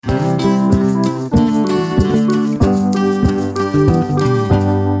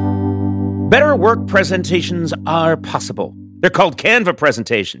Better work presentations are possible. They're called Canva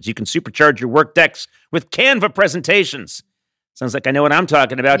presentations. You can supercharge your work decks with Canva presentations. Sounds like I know what I'm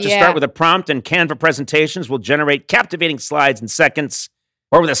talking about. Just start with a prompt, and Canva presentations will generate captivating slides in seconds,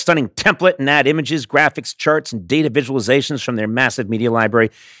 or with a stunning template and add images, graphics, charts, and data visualizations from their massive media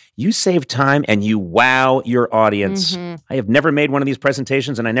library. You save time and you wow your audience. I have never made one of these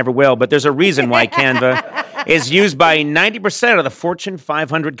presentations, and I never will, but there's a reason why Canva is used by 90% of the Fortune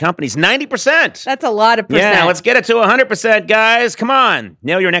 500 companies. 90%! That's a lot of percent. Yeah, let's get it to 100%, guys. Come on.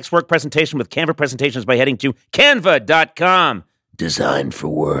 Nail your next work presentation with Canva presentations by heading to canva.com. Designed for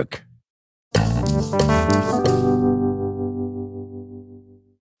work.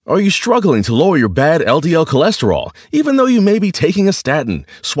 Are you struggling to lower your bad LDL cholesterol, even though you may be taking a statin,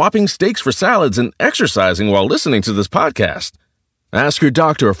 swapping steaks for salads, and exercising while listening to this podcast? Ask your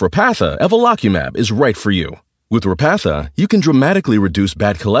doctor if Repatha Evolocumab is right for you. With Repatha, you can dramatically reduce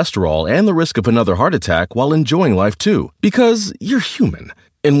bad cholesterol and the risk of another heart attack while enjoying life too, because you're human.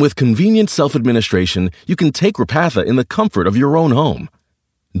 And with convenient self-administration, you can take Repatha in the comfort of your own home.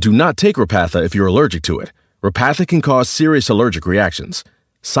 Do not take Repatha if you're allergic to it. Repatha can cause serious allergic reactions.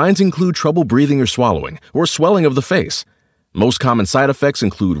 Signs include trouble breathing or swallowing, or swelling of the face. Most common side effects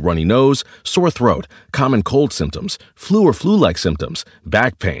include runny nose, sore throat, common cold symptoms, flu or flu-like symptoms,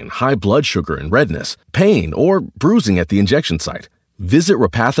 back pain, high blood sugar and redness, pain, or bruising at the injection site. Visit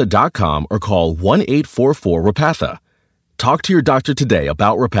Repatha.com or call 1-844-REPATHA. Talk to your doctor today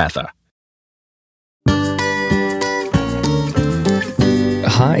about Repatha.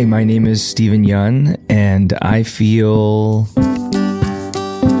 Hi, my name is Stephen Yeun, and I feel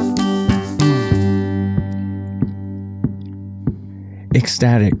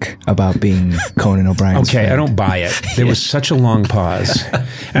ecstatic about being Conan O'Brien's friend. I don't buy it. There was such a long pause.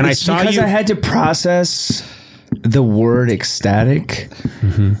 And I saw because I had to process the word ecstatic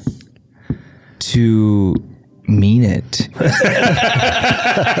to mean it.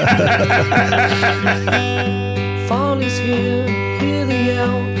 Fall is here, hear the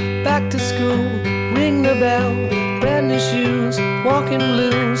yell, back to school, ring the bell, brand new shoes, walking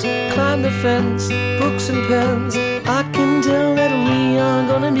blues, climb the fence, books and pens, I can tell that we are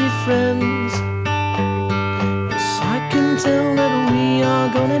gonna be friends. Yes, I can tell that we are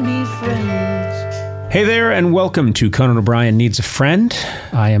gonna be friends. Hey there, and welcome to Conan O'Brien Needs a Friend.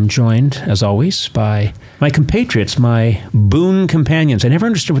 I am joined, as always, by my compatriots, my boon companions. I never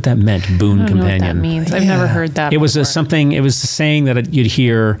understood what that meant, boon companion. I don't know what that means. I've never heard that It was before. it was the saying that you'd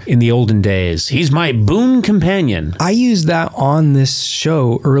hear in the olden days. He's my boon companion. I used that on this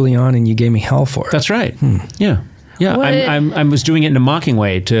show early on, and you gave me hell for it. That's right. Yeah. Yeah, I was doing it in a mocking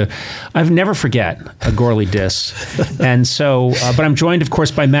way I've never forget a Gorley diss. And so, but I'm joined, of course,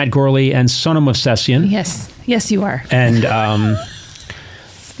 by Matt Gorley and Sonam Movsesian. Yes, you are. And I'm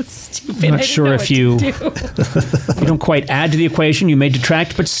not sure if you don't quite add to the equation, you may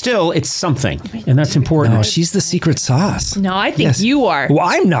detract, but still, it's something, and that's important. No, she's the secret sauce. No, I think you are. Well,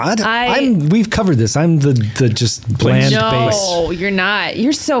 I'm not. We've covered this. I'm the just bland base. No, you're not.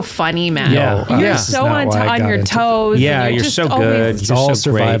 You're so funny, Matt. Yeah. You're so on your toes. Yeah, you're so good. It's all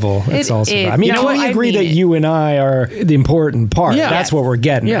survival. It's all survival. I mean, can we agree that you and I are the important part? Yeah. That's what we're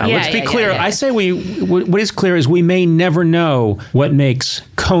getting. Yeah, let's be clear. Yeah. I say what is clear is we may never know what makes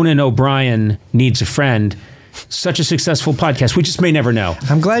Conan O'Brien Needs a Friend such a successful podcast. We just may never know.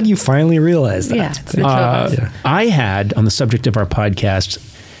 I'm glad you finally realized that. Yeah, it's the two of us. I had, on the subject of our podcast,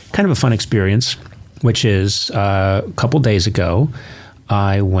 kind of a fun experience, which is a couple days ago,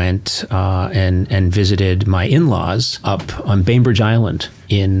 I went and visited my in-laws up on Bainbridge Island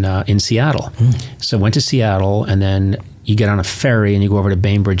in Seattle. So I went to Seattle, and then you get on a ferry and you go over to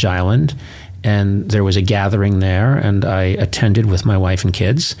Bainbridge Island, and there was a gathering there, and I attended with my wife and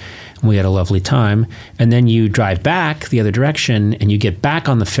kids. And we had a lovely time. And then you drive back the other direction, and you get back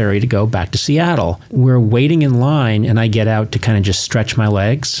on the ferry to go back to Seattle. We're waiting in line, and I get out to kind of just stretch my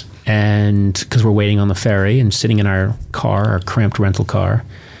legs, and because we're waiting on the ferry and sitting in our car, our cramped rental car.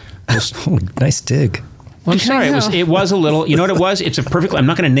 Nice dig. Well, I'm sorry. It was a little. You know what it was? It's a perfectly. I'm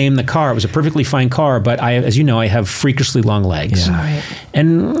not going to name the car. It was a perfectly fine car, but as you know, I have freakishly long legs,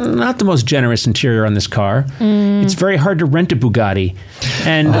 and not the most generous interior on this car. It's very hard to rent a Bugatti,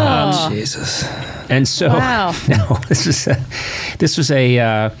 and Jesus. And so, no, this was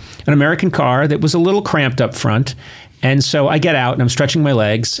an American car that was a little cramped up front. And so I get out and I'm stretching my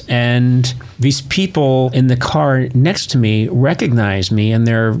legs, and these people in the car next to me recognize me, and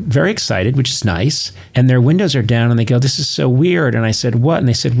they're very excited, which is nice. And their windows are down and they go, "This is so weird." And I said, "What?" And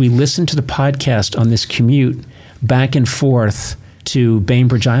they said, "We listened to the podcast on this commute back and forth to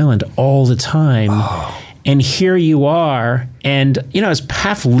Bainbridge Island all the time." And here you are, and I was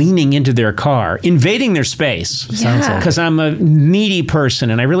half leaning into their car, invading their space. Because I'm a needy person,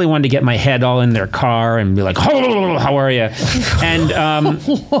 and I really wanted to get my head all in their car and be like, "Oh, how are you?" And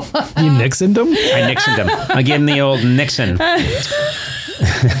you Nixoned them? I Nixoned them. I gave him the old Nixon.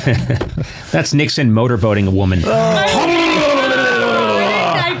 That's Nixon motorboating a woman. I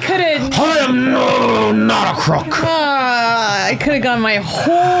couldn't. I am not a crook. I could have gone my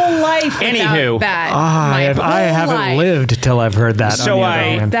whole life without that. I haven't lived till I've heard that. So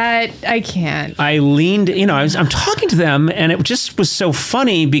I can't. I leaned, I'm talking to them, and it just was so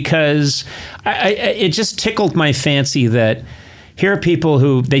funny because it just tickled my fancy that here are people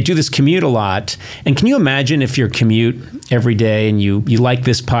who, they do this commute a lot. And can you imagine if your commute every day and you like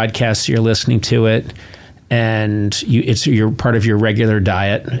this podcast, so you're listening to it, and you're part of your regular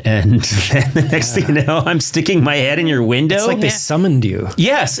diet, and then the next thing you know, I'm sticking my head in your window. It's like they summoned you.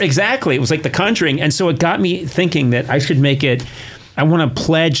 Yes, exactly. It was like The Conjuring. And so it got me thinking that I should make it, I want to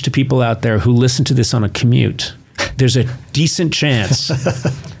pledge to people out there who listen to this on a commute, there's a decent chance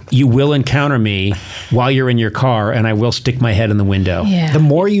you will encounter me while you're in your car, and I will stick my head in the window. Yeah. The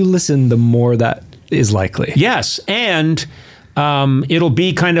more you listen, the more that is likely. Yes, and it'll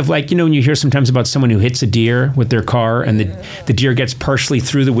be kind of like, when you hear sometimes about someone who hits a deer with their car and the deer gets partially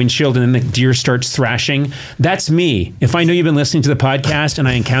through the windshield and then the deer starts thrashing. That's me. If I know you've been listening to the podcast and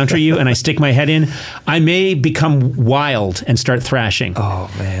I encounter you and I stick my head in, I may become wild and start thrashing.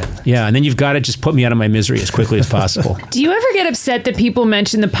 Oh, man. Yeah, and then you've got to just put me out of my misery as quickly as possible. Do you ever get upset that people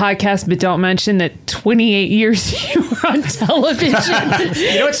mention the podcast but don't mention that 28 years you were on television?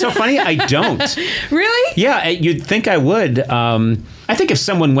 You know what's so funny? I don't. Really? Yeah, you'd think I would. I think if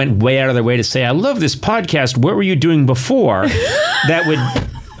someone went way out of their way to say, "I love this podcast, what were you doing before?" that would...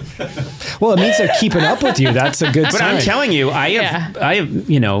 Well, it means they're keeping up with you. That's a good sign. But I'm telling you, I have,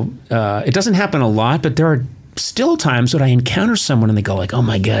 it doesn't happen a lot, but there are still times when I encounter someone and they go like, "Oh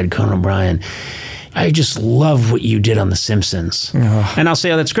my God, Conan O'Brien, I just love what you did on The Simpsons." Oh. And I'll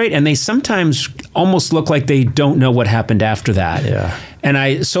say, "Oh, that's great." And they sometimes almost look like they don't know what happened after that. Yeah. And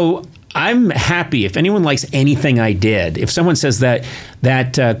I'm happy if anyone likes anything I did. If someone says that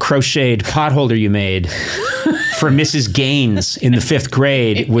crocheted potholder you made for Mrs. Gaines in the 5th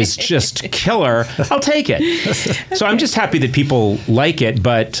grade was just killer, I'll take it. So I'm just happy that people like it.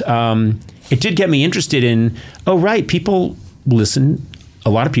 But it did get me interested in, people listen. A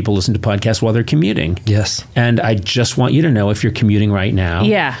lot of people listen to podcasts while they're commuting. Yes. And I just want you to know if you're commuting right now.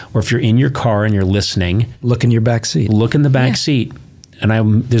 Yeah. Or if you're in your car and you're listening. Look in your back seat. Look in the back seat. And I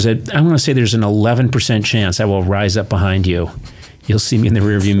want to say there's an 11% chance I will rise up behind you. You'll see me in the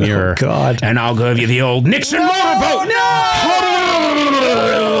rearview mirror. Oh, God. And I'll give you the old Nixon motorboat. No!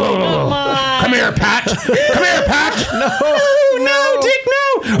 Come here, Pat. Come here, Pat. No, Dick,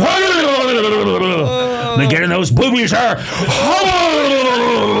 no. Let me get in those boobies, sir.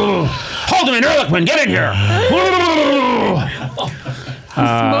 Hold him in, Ehrlichman. Get in here.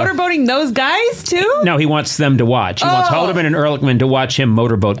 Motorboating those guys too? No, he wants them to watch. He wants Haldeman and Ehrlichman to watch him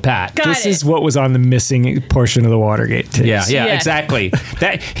motorboat Pat. This is what was on the missing portion of the Watergate tapes. Yeah, exactly.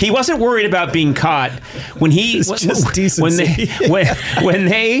 That he wasn't worried about being caught when they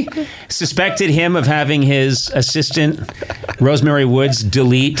suspected him of having his assistant Rosemary Woods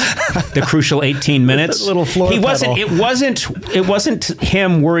delete the crucial 18 minutes. Little floor pedal. It wasn't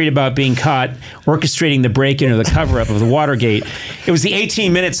him worried about being caught orchestrating the break-in or the cover-up of the Watergate. It was the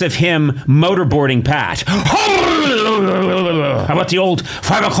 18 minutes of him motorboarding Pat. How about the old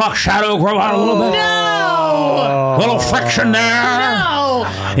 5 o'clock shadow grow out a little bit? No! Little friction there. No!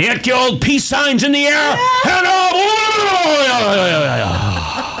 You get the old peace signs in the air.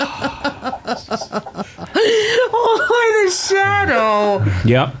 Oh, the shadow.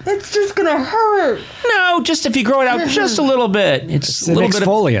 Yep. It's just gonna hurt. No, just if you grow it out just a little bit. It's a an little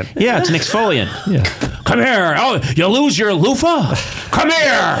exfoliant. It's an exfoliant. Yeah. Come here. Oh, you lose your loofah? Come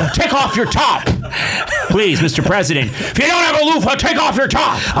here. Take off your top. Please, Mr. President. If you don't have a loofah, take off your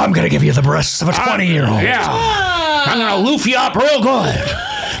top. I'm going to give you the breasts of a 20-year-old. Yeah. I'm going to loof you up real good.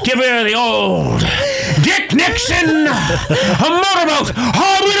 Give you the old Dick Nixon motorboat.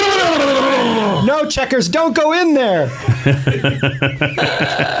 No, Checkers, don't go in there.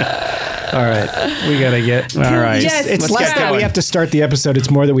 All right, we gotta get. All right, yes, it's let's less get that going. we have to start the episode. It's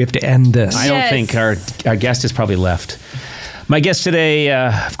more that we have to end this. I don't think our guest has probably left. My guest today,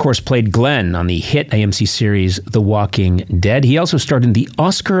 of course, played Glenn on the hit AMC series The Walking Dead. He also starred in the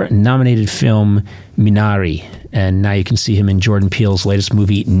Oscar-nominated film Minari, and now you can see him in Jordan Peele's latest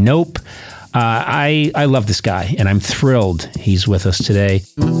movie, Nope. I love this guy, and I'm thrilled he's with us today.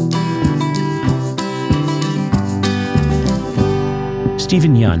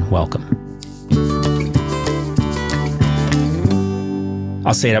 Stephen Yeun, welcome.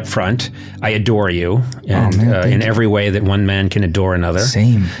 I'll say it up front. I adore you and, in every way that one man can adore another.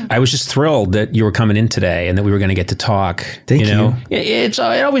 Same. I was just thrilled that you were coming in today and that we were going to get to talk. Thank you. It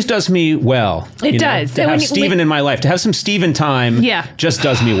always does me well. It does. To have Steven in my life, to have some Steven time just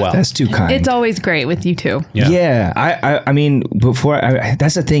does me well. That's too kind. It's always great with you two. Yeah. I mean,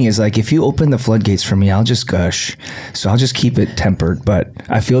 that's the thing is like, if you open the floodgates for me, I'll just gush. So I'll just keep it tempered. But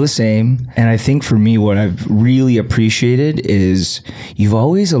I feel the same. And I think for me, what I've really appreciated is you've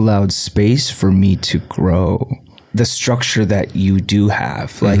always allowed space for me to grow. The structure that you do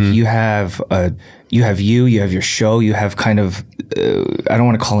have, like you have your show, you have kind of, I don't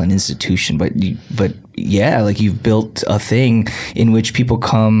want to call it an institution, but yeah, like you've built a thing in which people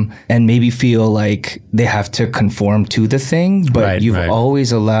come and maybe feel like they have to conform to the thing, but you've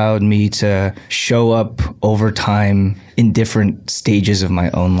always allowed me to show up over time in different stages of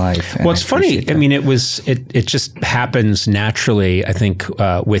my own life. Well, it's funny. I mean, it just happens naturally, I think,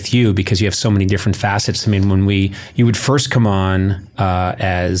 with you because you have so many different facets. I mean, when you would first come on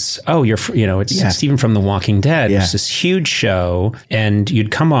as, it's Stephen from The Walking Dead. It was this huge show and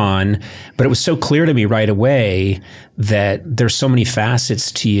you'd come on, but it was so clear to me right away that there's so many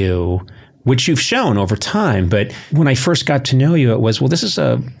facets to you, which you've shown over time. But when I first got to know you, it was, well, this is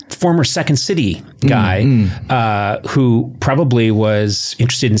a former Second City guy who probably was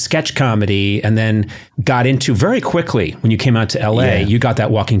interested in sketch comedy and then got into very quickly when you came out to LA, you got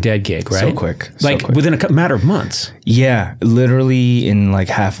that Walking Dead gig, right? So quick. Within a matter of months. Yeah, literally in like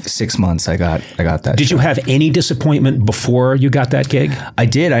 6 months I got that. Did you have any disappointment before you got that gig? I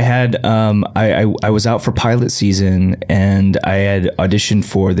did. I had I was out for pilot season and I had auditioned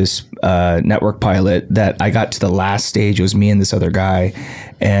for this network pilot that I got to the last stage. It was me and this other guy,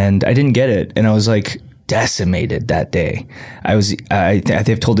 and I didn't get it. And I was like decimated that day.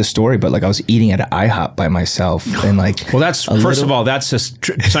 I've told this story, but like I was eating at an IHOP by myself and like. Well, that's first of all, that's a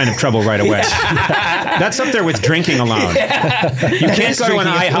sign of trouble right away. That's up there with drinking alone. You can't go to an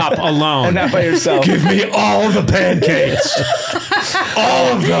IHOP alone. And not by yourself. Give me all the pancakes.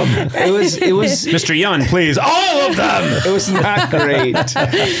 All of them. It was Mr. Yeun, please. All of them. It was not great.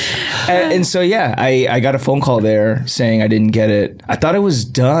 And so, yeah, I got a phone call there saying I didn't get it. I thought it was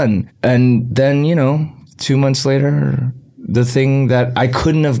done. And then, 2 months later, the thing that I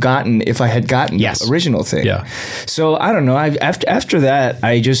couldn't have gotten if I had gotten the original thing. Yeah. So I don't know. After that,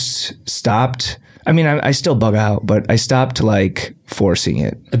 I just stopped. I mean, I still bug out, but I stopped like forcing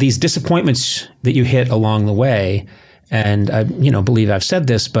it. These disappointments that you hit along the way, and I, believe I've said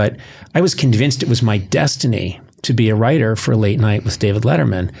this, but I was convinced it was my destiny to be a writer for Late Night with David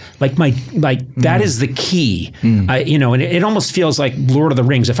Letterman. That is the key. And it almost feels like Lord of the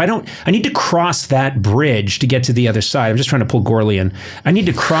Rings. I need to cross that bridge to get to the other side. I'm just trying to pull Gorlian. I need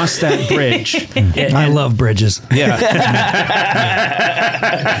to cross that bridge. I love bridges. Yeah.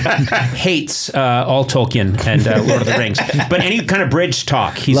 Hates all Tolkien and Lord of the Rings. But any kind of bridge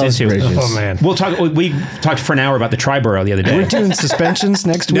talk, he's Loves into. Bridges. Oh, man. We talked for an hour about the Triborough the other day. We're doing suspensions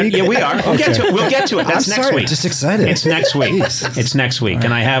next week? Yeah, we are. We'll get to it. That's I'm next sorry, week. Just excited. It's next week. It's next week. Right.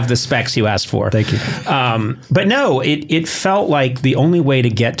 And I have the specs you asked for. Thank you. But no, it felt like the only way to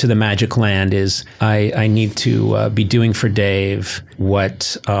get to the magic land is I need to be doing for Dave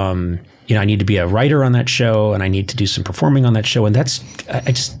what... I need to be a writer on that show and I need to do some performing on that show. And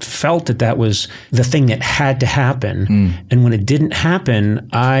I just felt that was the thing that had to happen. And when it didn't happen,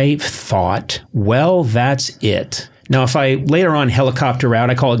 I thought, well, that's it. Now, if I later on helicopter out,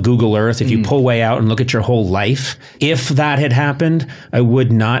 I call it Google Earth, if you pull way out and look at your whole life, if that had happened, I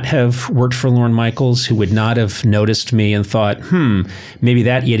would not have worked for Lorne Michaels, who would not have noticed me and thought, maybe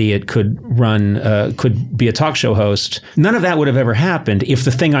that idiot could be a talk show host. None of that would have ever happened if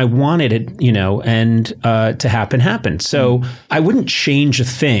the thing I wanted it, to happen happened. So I wouldn't change a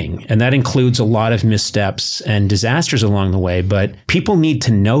thing. And that includes a lot of missteps and disasters along the way. But people need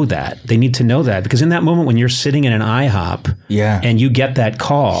to know that. They need to know that because in that moment when you're sitting in an IHOP, and you get that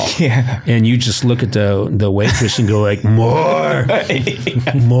call, and you just look at the waitress and go like, more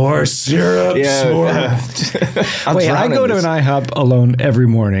syrups, more. Wait, I go to an IHOP alone every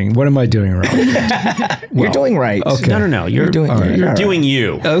morning. What am I doing wrong? You're doing right. Okay. No. You're doing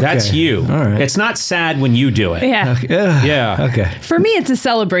you. Okay. That's you. All right. It's not sad when you do it. Yeah. Okay. Yeah. Okay. For me, it's a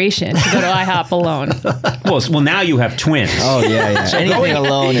celebration to go to IHOP alone. Well, now you have twins. Oh yeah. So anything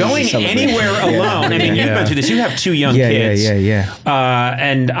alone. Going anywhere alone. I mean, you've been through this. You have 2 young kids.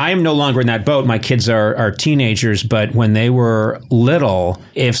 And I am no longer in that boat. My kids are teenagers, but when they were little,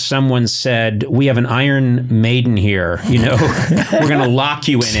 if someone said, we have an Iron Maiden here, we're going to lock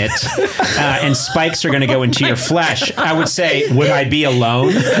you in it, and spikes are going to go into your flesh, I would say, would I be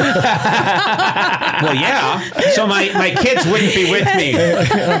alone? Well, yeah. So my kids wouldn't be with me.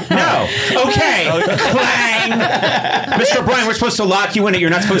 No. Okay. Clang. Mr. O'Brien, we're supposed to lock you in it. You're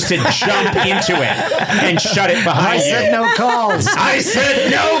not supposed to jump into it and shut it behind you. I said no calls. I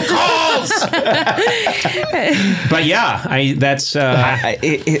said no calls. But yeah, that's...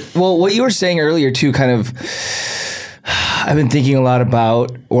 well, what you were saying earlier, too, kind of... I've been thinking a lot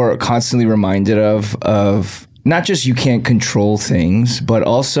about, or constantly reminded of not just you can't control things, but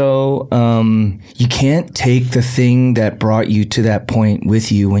also you can't take the thing that brought you to that point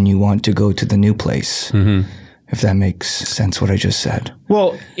with you when you want to go to the new place. Mm-hmm. If that makes sense, what I just said.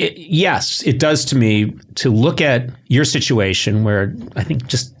 Well, yes, it does to me, to look at your situation where I think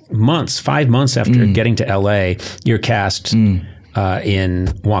just 5 months after getting to LA, you're cast in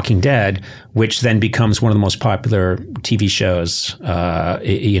Walking Dead, which then becomes one of the most popular TV shows,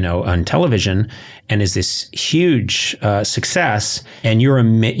 on television, and is this huge success. And you're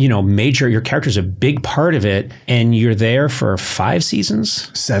your character's a big part of it, and you're there for 5 seasons?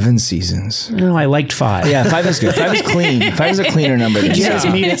 7 seasons. No, I liked 5. Yeah, 5 is good. 5 is clean. 5 is a cleaner number. Did you guys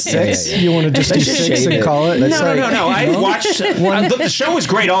meet at 6? You want to just do 6 and call it? No. I watched... the show was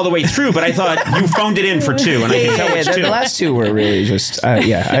great all the way through, but I thought you phoned it in for 2, and I can tell it's 2. The last 2 were really just... I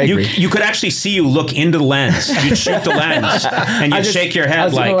agree. You could actually see you look into the lens. You'd shoot the lens, and you'd shake your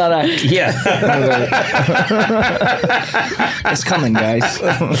head like... Yeah. It's coming, guys.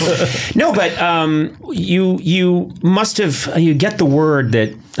 No, but you must have... You get the word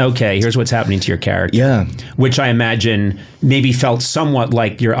that, okay, here's what's happening to your character. Yeah. Which I imagine maybe felt somewhat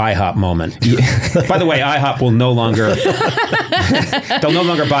like your IHOP moment. Yeah. By the way, IHOP will no longer... they'll no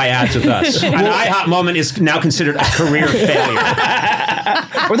longer buy ads with us. An IHOP moment is now considered a career failure.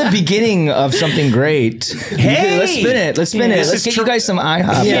 Or the beginning of something great. Hey! Let's spin it. Let's get you guys some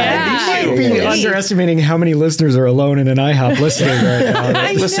IHOP. You might be underestimating how many listeners are alone in an IHOP listening right now.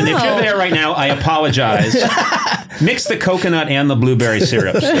 Listen, if you're there right now, I apologize. Mix the coconut and the blueberry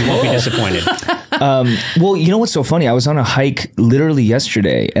syrups. You won't be disappointed. Well, you know what's so funny? I was on a hike literally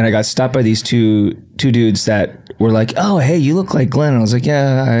yesterday, and I got stopped by these two dudes that were like, "Oh, hey, you look like Glenn." And I was like,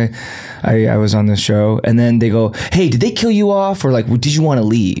 "Yeah, I was on this show." And then they go, "Hey, did they kill you off, or like, did you want to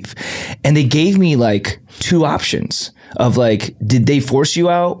leave?" And they gave me like 2 options of like, did they force you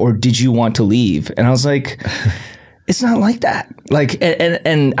out, or did you want to leave? And I was like, it's not like that. Like,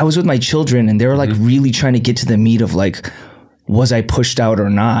 and I was with my children, and they were like really trying to get to the meat of like, was I pushed out or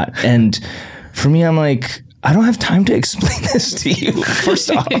not? And for me, I'm like, I don't have time to explain this to you, first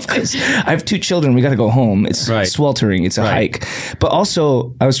off, because I have 2 children. We got to go home. It's sweltering. It's a hike. But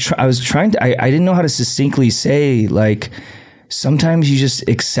also, I was trying to, I didn't know how to succinctly say, like, sometimes you just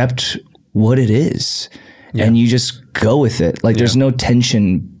accept what it is. Yeah. And you just go with it. Like, there's no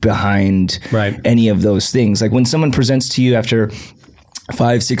tension behind any of those things. Like, when someone presents to you after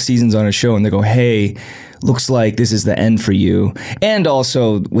 5-6 seasons on a show and they go, hey, looks like this is the end for you. And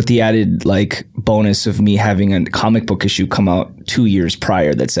also with the added like bonus of me having a comic book issue come out 2 years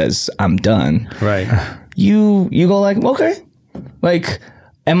prior that says I'm done. Right. You go like, okay. Like,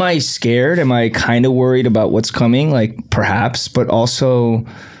 am I scared? Am I kind of worried about what's coming? Like, perhaps, but also,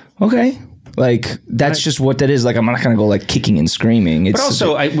 okay. Like, that's just what that is. Like, I'm not going to go like kicking and screaming. But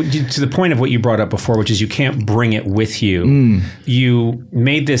also, to the point of what you brought up before, which is you can't bring it with you. You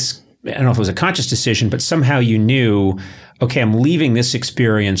made this, I don't know if it was a conscious decision, but somehow you knew, okay, I'm leaving this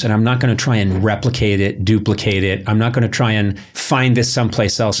experience and I'm not going to try and replicate it, duplicate it. I'm not going to try and find this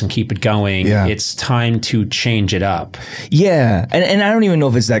someplace else and keep it going. Yeah. It's time to change it up. Yeah. And I don't even know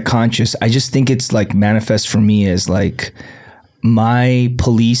if it's that conscious. I just think it's like manifest for me as like my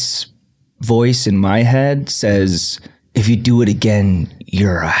police voice in my head says, if you do it again,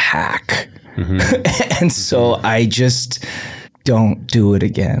 you're a hack. Mm-hmm. And so I just don't do it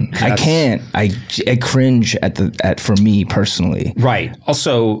again. I can't. I cringe at for me personally. Right.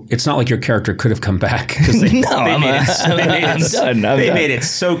 Also, it's not like your character could have come back because they made it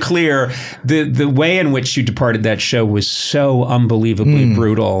so clear. The way in which you departed that show was so unbelievably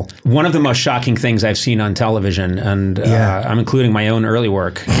brutal. One of the most shocking things I've seen on television, and I'm including my own early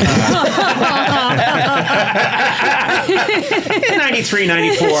work. In 93,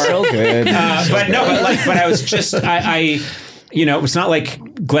 94. So good. But I was just, it was not like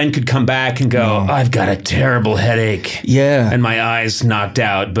Glenn could come back and go, I've got a terrible headache. Yeah. And my eyes knocked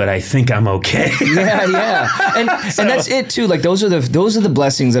out, but I think I'm okay. Yeah. And that's it too. Like those are the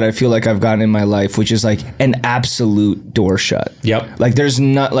blessings that I feel like I've gotten in my life, which is like an absolute door shut. Yep. Like there's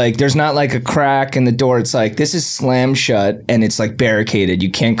not like a crack in the door. It's like this is slammed shut and it's like barricaded.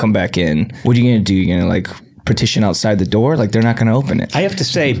 You can't come back in. What are you gonna do? You're gonna like petition outside the door? Like they're not gonna open it. I have to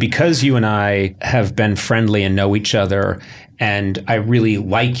say, because you and I have been friendly and know each other, and I really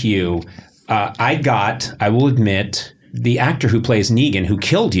like you, I will admit, the actor who plays Negan, who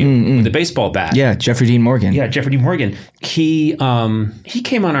killed you with a baseball bat. Yeah, Jeffrey Dean Morgan. Yeah, Jeffrey Dean Morgan. He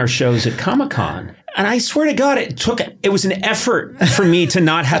came on our shows at Comic-Con. And I swear to God, it was an effort for me to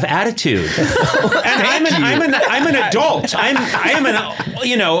not have attitude. And I'm an adult. I am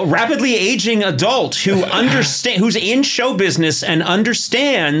an rapidly aging adult who's in show business and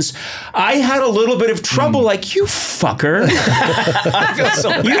understands. I had a little bit of trouble, like, you fucker. I feel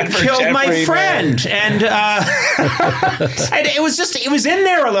so bad You for killed Jeffrey, my friend. Man. And it was in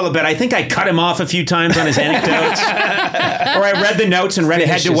there a little bit. I think I cut him off a few times on his anecdotes. Or I read the notes and read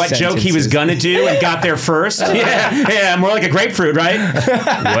ahead to what joke he was going to do and got there first. Yeah, more like a grapefruit, right?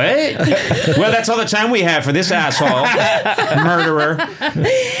 What? Well, that's all the time we have for this asshole. Murderer.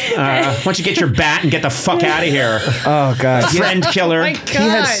 Why don't you get your bat and get the fuck out of here? Oh, God. Friend killer. My God. He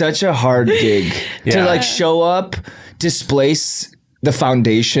had such a hard gig to like show up, displace the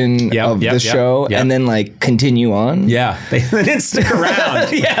foundation of the show, and then like continue on. Yeah. They didn't stick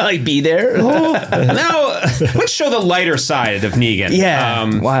around. Yeah, like be there. Now, let's show the lighter side of Negan.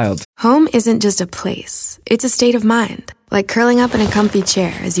 Yeah. Wild. Home isn't just a place, it's a state of mind. Like curling up in a comfy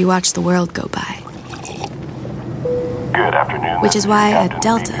chair as you watch the world go by. Good afternoon. Which is why at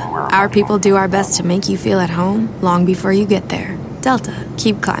Delta, our people do our best to make you feel at home long before you get there. Delta,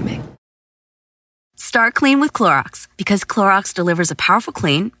 keep climbing. Start clean with Clorox, because Clorox delivers a powerful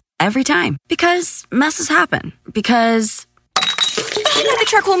clean every time. Because messes happen. Because I need the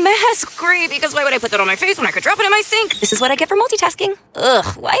charcoal mask. Great, because why would I put that on my face when I could drop it in my sink? This is what I get for multitasking. Ugh,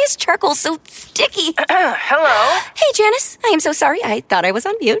 why is charcoal so sticky? Hello? Hey, Janice. I am so sorry. I thought I was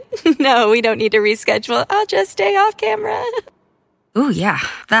on mute. No, we don't need to reschedule. I'll just stay off camera. Ooh, yeah,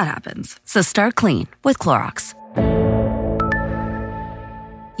 that happens. So start clean with Clorox.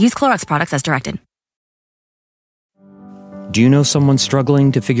 Use Clorox products as directed. Do you know someone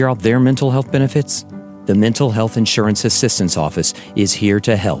struggling to figure out their mental health benefits? The Mental Health Insurance Assistance Office is here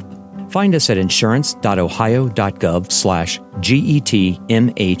to help. Find us at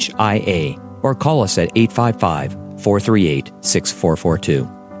insurance.ohio.gov/GETMHIA or call us at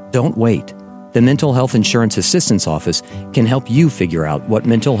 855-438-6442. Don't wait. The Mental Health Insurance Assistance Office can help you figure out what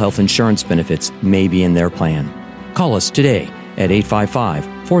mental health insurance benefits may be in their plan. Call us today at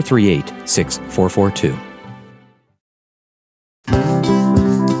 855-438-6442.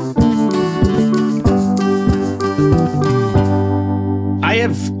 I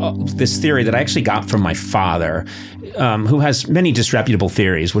have this theory that I actually got from my father, who has many disreputable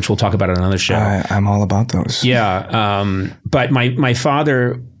theories, which we'll talk about on another show. I'm all about those. Yeah. But my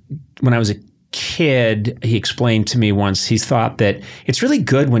father, when I was a kid, he explained to me once, he thought that it's really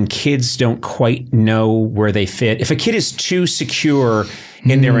good when kids don't quite know where they fit. If a kid is too secure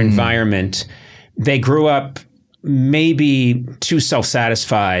in their environment, they grew up maybe too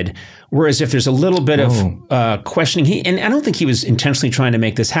self-satisfied. Whereas if there's a little bit of questioning, and I don't think he was intentionally trying to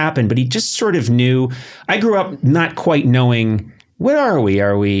make this happen, but he just sort of knew. I grew up not quite knowing, what are we?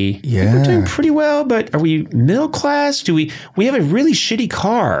 Are we, we're doing pretty well, but are we middle class? We have a really shitty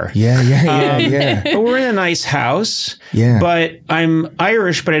car. Yeah. But we're in a nice house. Yeah. But I'm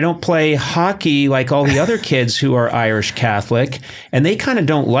Irish, but I don't play hockey like all the other kids who are Irish Catholic, and they kind of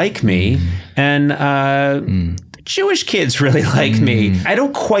don't like me. And Jewish kids really like me.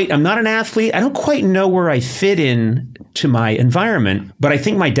 I'm not an athlete. I don't quite know where I fit in to my environment, but I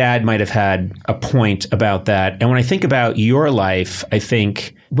think my dad might have had a point about that. And when I think about your life, I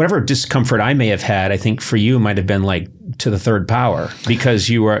think whatever discomfort I may have had, I think for you might have been like to the third power, because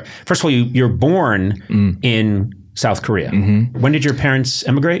you were, first of all, you're born in South Korea. When did your parents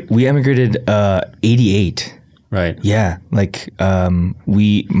emigrate? We emigrated 88. Right. Yeah. Like,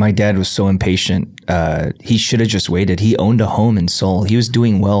 my dad was so impatient. He should have just waited. He owned a home in Seoul. He was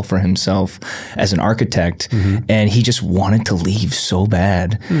doing well for himself as an architect, and he just wanted to leave so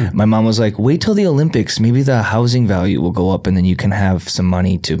bad. My mom was like, wait till the Olympics. Maybe the housing value will go up and then you can have some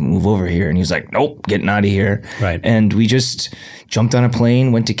money to move over here. And he was like, nope, getting out of here. Right. And we just jumped on a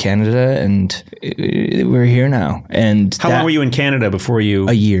plane, went to Canada, and we're here now. And how long were you in Canada before you?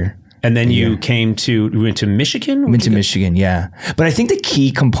 A year. And then you went to Michigan? Went to Michigan, yeah. But I think the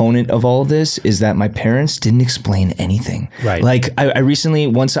key component of all of this is that my parents didn't explain anything. Right. Like I recently,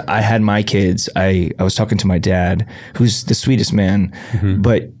 once I had my kids, I was talking to my dad, who's the sweetest man,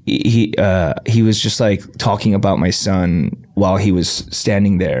 but he was just like talking about my son while he was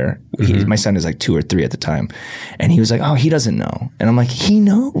standing there. My son is like 2 or 3 at the time. And he was like, oh, he doesn't know. And I'm like, he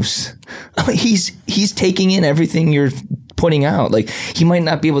knows. He's taking in everything you're putting out. Like, he might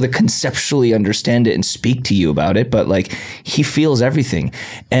not be able to conceptually understand it and speak to you about it, but like, he feels everything.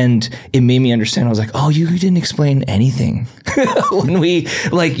 And it made me understand. I was like, oh, you didn't explain anything. When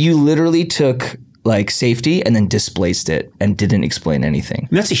you literally took like safety and then displaced it and didn't explain anything.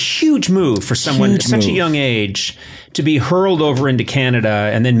 And that's a huge move for someone at such a young age to be hurled over into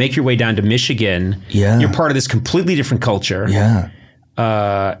Canada and then make your way down to Michigan. Yeah. You're part of this completely different culture. Yeah.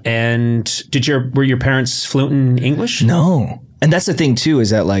 And were your parents fluent in English? No. And that's the thing too,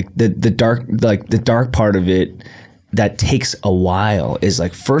 is that like the dark part of it that takes a while is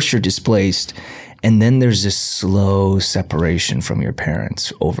like, first you're displaced and then there's this slow separation from your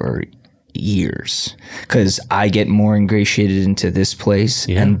parents over years, because I get more ingratiated into this place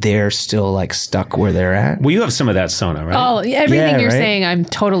and they're still like stuck where they're at. Well, you have some of that, Sona, right? Oh, everything you're saying, I'm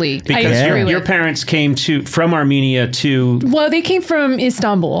totally, because your parents came from Armenia to... Well, they came from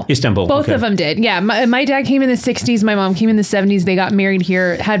Istanbul. Both of them did. Yeah. My dad came in the 60s. My mom came in the 70s. They got married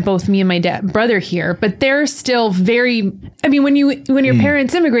here, had both me and my brother here, but they're still very... I mean, when your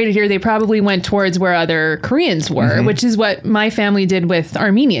parents immigrated here, they probably went towards where other Koreans were, which is what my family did with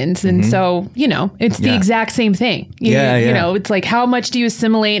Armenians. And so, it's the exact same thing. You know, it's like, how much do you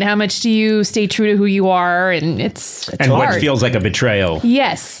assimilate? How much do you stay true to who you are? And it's and hard. What feels like a betrayal.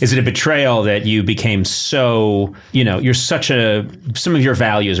 Yes. Is it a betrayal that you became so, you're some of your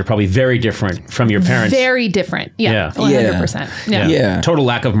values are probably very different from your parents. Very different. Yeah. 100%. Yeah. Total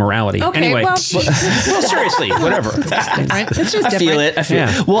lack of morality. Okay, anyway, well, seriously, whatever. It's just I feel it.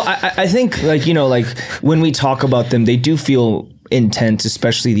 Well, I think like when we talk about them, they do feel intense,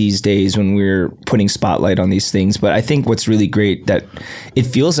 especially these days when we're putting spotlight on these things. But I think what's really great that it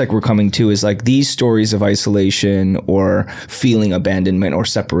feels like we're coming to is like these stories of isolation or feeling abandonment or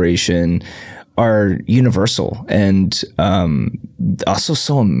separation are universal and also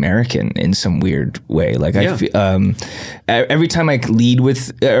so American in some weird way. Like every time I lead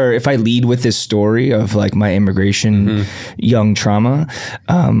with this story of like my immigration young trauma,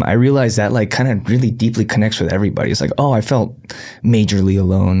 I realize that like kind of really deeply connects with everybody. It's like, oh, I felt majorly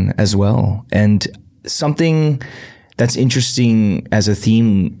alone as well. And something that's interesting as a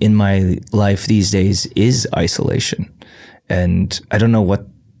theme in my life these days is isolation. And I don't know what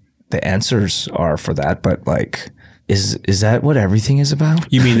the answers are for that, but like, is that what everything is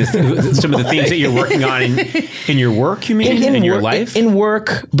about? You mean some of the things that you're working on in your work? You mean in your life? In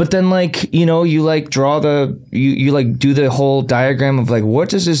work, but then like you like draw you like do the whole diagram of like,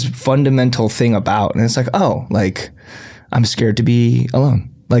 what is this fundamental thing about? And it's like, oh, like I'm scared to be alone.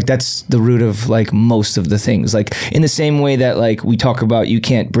 Like that's the root of like most of the things. Like in the same way that like we talk about, you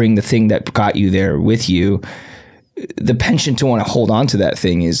can't bring the thing that got you there with you. The penchant to want to hold on to that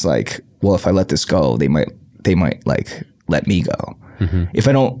thing is like, well, if I let this go, they might like let me go. If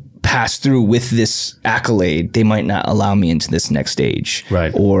I don't pass through with this accolade, they might not allow me into this next stage.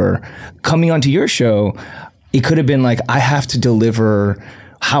 Right. Or coming onto your show, it could have been like, I have to deliver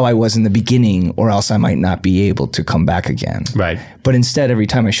how I was in the beginning or else I might not be able to come back again. Right. But instead, every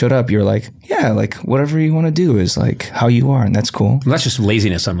time I showed up, you're like, yeah, like whatever you want to do is like how you are. And that's cool. Well, that's just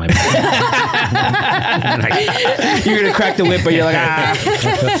laziness on my part. You're going to crack the whip, but you're like,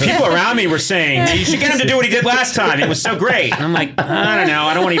 People around me were saying, you should get him to do what he did last time. It was so great. And I'm like, I don't know.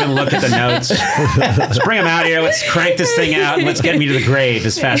 I don't want to even look at the notes. Let's bring him out here. Let's crank this thing out and let's get me to the grave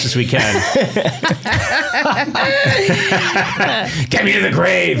as fast as we can. Get me to the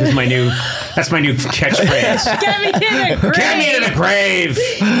grave is that's my new catchphrase. Get me to the grave. Get me to the grave.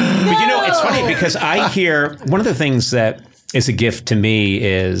 No. But it's funny because I hear one of the things that is a gift to me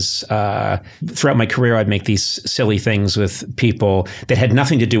is throughout my career, I'd make these silly things with people that had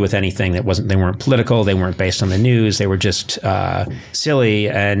nothing to do with anything they weren't political. They weren't based on the news. They were just silly.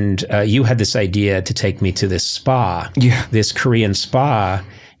 And you had this idea to take me to this spa, this Korean spa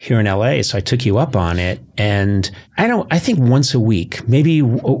here in LA. So I took you up on it. And I think once a week, maybe,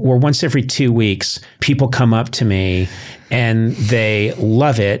 or once every 2 weeks, people come up to me and they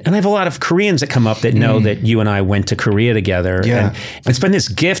love it. And I have a lot of Koreans that come up that know that you and I went to Korea together. Yeah. And it's been this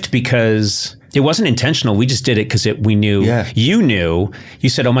gift because It wasn't intentional. We just did it because we knew. Yeah. You knew. You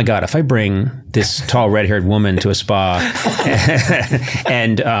said, "Oh my God, if I bring this tall red-haired woman to a spa,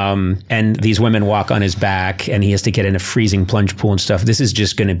 and these women walk on his back, and he has to get in a freezing plunge pool and stuff, this is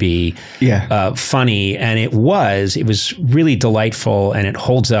just going to be funny." And it was really delightful, and it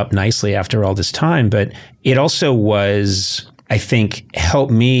holds up nicely after all this time. But it also was, I think,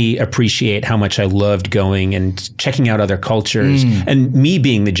 helped me appreciate how much I loved going and checking out other cultures and me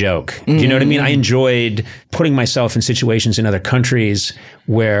being the joke. Do you know what I mean? I enjoyed putting myself in situations in other countries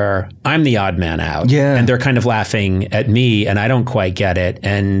where I'm the odd man out and they're kind of laughing at me and I don't quite get it.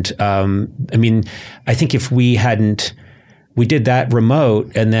 And I mean, I think if we did that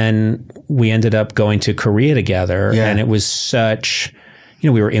remote and then we ended up going to Korea together and it was such, we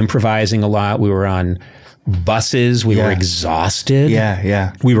were improvising a lot. We were on buses. We were exhausted.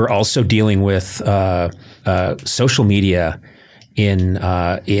 We were also dealing with social media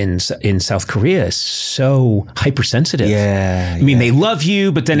in South Korea is so hypersensitive. I mean, they love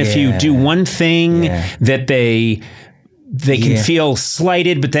you, but then if you do one thing that they can feel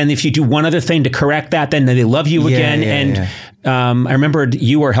slighted, but then if you do one other thing to correct that, then they love you again. I remember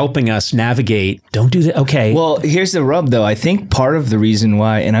you were helping us navigate. Don't do that. Okay. Well, here's the rub, though. I think part of the reason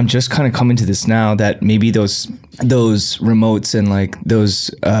why, and I'm just kind of coming to this now, that maybe those remotes and like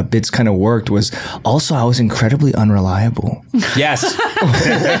those bits kind of worked was also I was incredibly unreliable. Yes. Like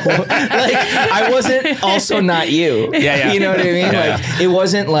I wasn't also not you. You know what I mean? Like it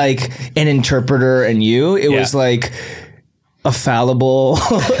wasn't like an interpreter and you. It was like a fallible,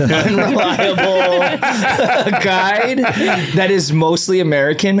 unreliable guide that is mostly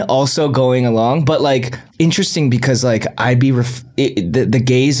American, also going along, but like interesting because like I'd be the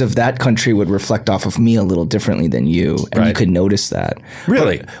gaze of that country would reflect off of me a little differently than you, and you could notice that.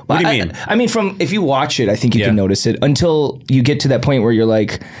 Really? What do you mean? I mean, if you watch it, I think you can notice it until you get to that point where you're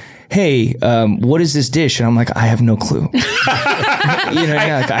like, hey, what is this dish? And I'm like, I have no clue.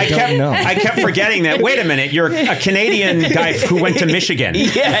 I don't know. I kept forgetting that. Wait a minute, you're a Canadian guy who went to Michigan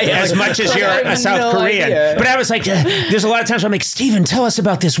as much as you're a South Korean. Idea. But I was like, there's a lot of times where I'm like, Steven, tell us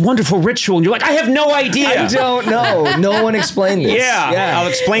about this wonderful ritual. And you're like, I have no idea. I don't know. No one explained this. Yeah. I'll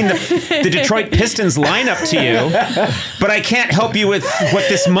explain the Detroit Pistons lineup to you, but I can't help you with what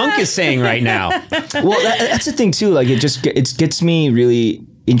this monk is saying right now. Well, that's the thing too. Like it gets me really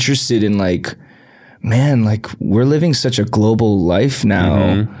interested in like, man, like we're living such a global life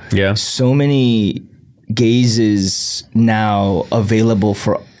now. So many gazes now available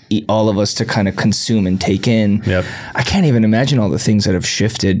for all of us to kind of consume and take in. I can't even imagine all the things that have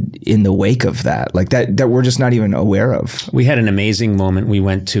shifted in the wake of that, like that we're just not even aware of. We had an amazing moment.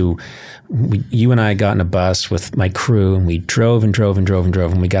 You and I got in a bus with my crew and we drove and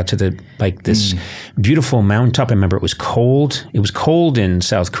we got to this beautiful mountaintop. I remember it was cold. It was cold in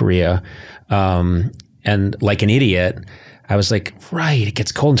South Korea. And like an idiot, I was like, right, it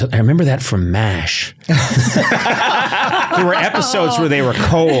gets cold. I remember that from MASH. There were episodes where they were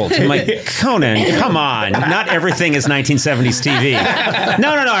cold. I'm like, Conan, come on. Not everything is 1970s TV. No.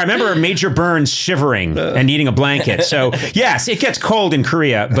 I remember Major Burns shivering and needing a blanket. So yes, it gets cold in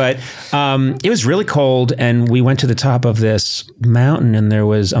Korea, but it was really cold. And we went to the top of this mountain and there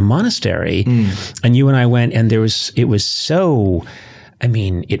was a monastery. And you and I went and it was so, I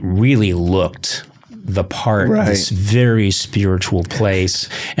mean, it really looked the part, this very spiritual place.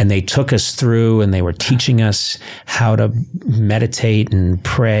 And they took us through and they were teaching us how to meditate and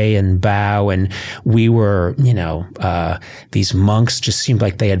pray and bow. And we were, these monks just seemed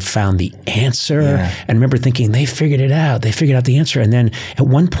like they had found the answer. And I remember thinking, they figured it out. They figured out the answer. And then at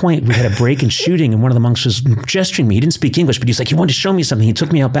one point we had a break in shooting and one of the monks was gesturing me. He didn't speak English, but he was like, he wanted to show me something. He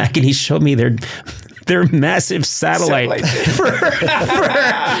took me out back and he showed me their massive satellite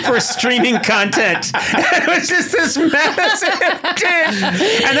for streaming content. It was just this massive dish.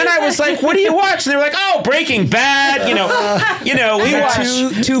 And then I was like, what do you watch? And they were like, oh, Breaking Bad. We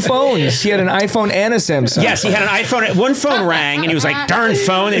watched two phones. He had an iPhone and a Samsung. Yes, he had an iPhone. One phone rang and he was like, darn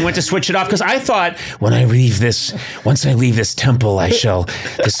phone. And he went to switch it off because I thought, once I leave this temple, I shall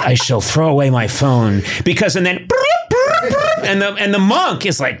throw away my phone. And then and the monk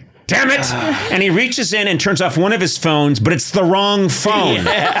is like, damn it. And he reaches in and turns off one of his phones, but it's the wrong phone.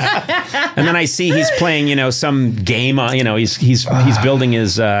 And then I see he's playing, some game on, he's building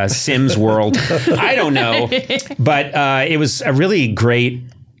his Sims world. I don't know. But it was a really great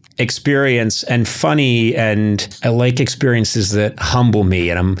experience and funny, and I like experiences that humble me.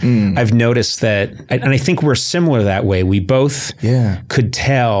 And I've noticed that, and I think we're similar that way. We both could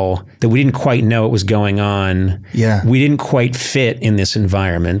tell that we didn't quite know what was going on. Yeah. We didn't quite fit in this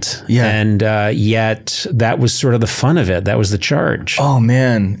environment. Yeah. And yet that was sort of the fun of it. That was the charge. Oh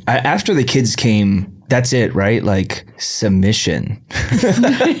man. After the kids came, that's it, right? Like submission,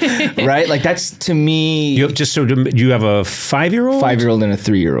 right? Like that's to me. You have you have a 5-year-old? 5-year-old and a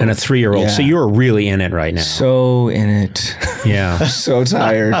 3-year-old. And a 3-year-old. Yeah. So you're really in it right now. So in it. Yeah. I'm so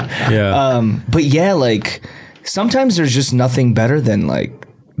tired. Yeah. But yeah, like sometimes there's just nothing better than like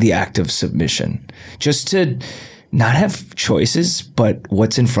the act of submission. Just to not have choices, but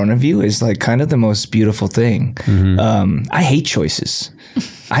what's in front of you is like kind of the most beautiful thing. I hate choices.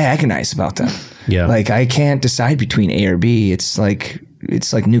 I agonize about them. Yeah. Like I can't decide between A or B. It's like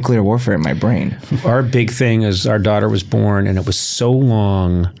nuclear warfare in my brain. Our big thing is our daughter was born, and it was so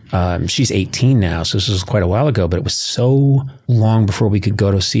long. She's 18 now, so this was quite a while ago, but it was so long before we could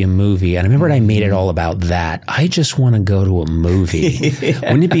go to see a movie. And I remember I made it all about that. I just want to go to a movie.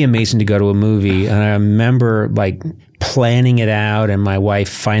 Wouldn't it be amazing to go to a movie? And I remember like planning it out, and my wife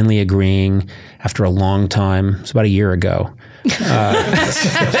finally agreeing after a long time. It was about a year ago.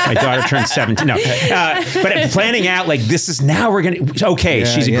 My daughter turned 17. No, but planning out like this is now we're gonna. Okay, Yeah,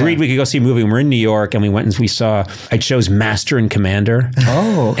 she's agreed we could go see a movie. And we're in New York, and we went and we saw. I chose Master and Commander.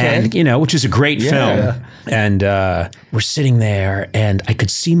 Oh, okay. And which is a great film. Yeah. And we're sitting there, and I could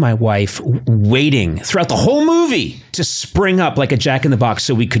see my wife waiting throughout the whole movie to spring up like a Jack in the Box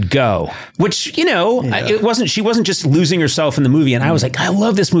so we could go. Which it wasn't. She wasn't just losing herself in the movie, and I was like, I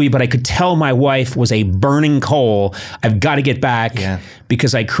love this movie, but I could tell my wife was a burning coal. I've got to get back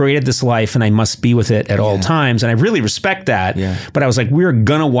because I created this life and I must be with it at all times. And I really respect that. Yeah. But I was like, we're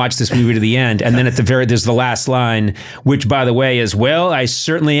going to watch this movie to the end. And then at the there's the last line, which by the way is, well, I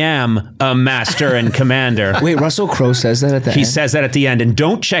certainly am a master and commander. Wait, Russell Crowe says that at the end? He says that at the end. And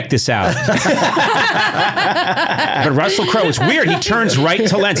don't check this out. But Russell Crowe, it's weird. He turns right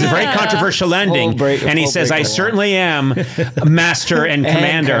to lens. It's a very controversial ending. And he says, I certainly am master and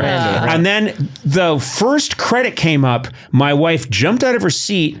commander. And then the first credit came up. My wife jumped out of her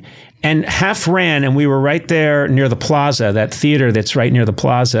seat and half ran, and we were right there near the plaza, that theater that's right near the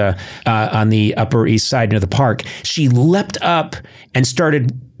plaza on the Upper East Side near the park. She leapt up and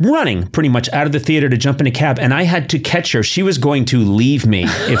started running pretty much out of the theater to jump in a cab, and I had to catch her. She was going to leave me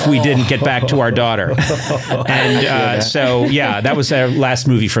if we didn't get back to our daughter. And so, that was our last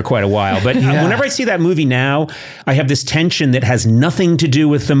movie for quite a while. But whenever I see that movie now, I have this tension that has nothing to do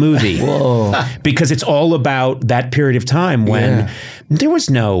with the movie. Whoa. Because it's all about that period of time when there was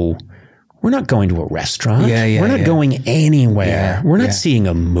no... We're not going to a restaurant. We're not going anywhere. We're not seeing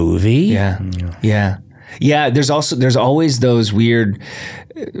a movie. Yeah, there's always those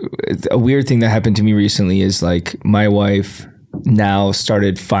a weird thing that happened to me recently is like my wife now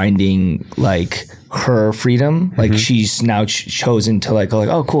started finding like her freedom. Like she's now chosen to like,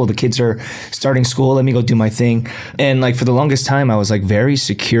 oh cool, the kids are starting school, let me go do my thing. And like for the longest time I was like very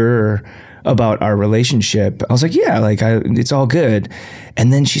secure about our relationship. I was like, it's all good.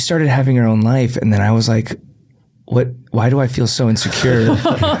 And then she started having her own life. And then I was like, why do I feel so insecure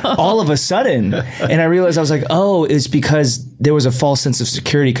all of a sudden? And I realized I was like, oh, it's because there was a false sense of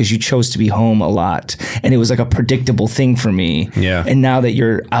security because you chose to be home a lot. And it was like a predictable thing for me. Yeah. And now that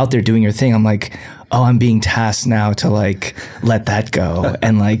you're out there doing your thing, I'm like, oh, I'm being tasked now to like, let that go.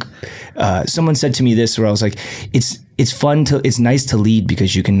 And like, someone said to me this where I was like, it's nice to lead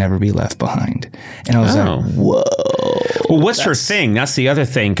because you can never be left behind. And I was like, whoa. Well, what's her thing? That's the other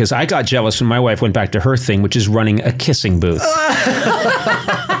thing, because I got jealous when my wife went back to her thing, which is running a kissing booth.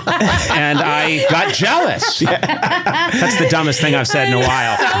 And I got jealous. That's the dumbest thing I've said in a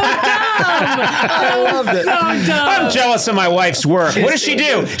while. I loved it. So dumb. I'm jealous of my wife's work. What does she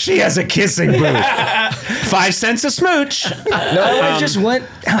do? She has a kissing booth. 5 cents a smooch. No, I just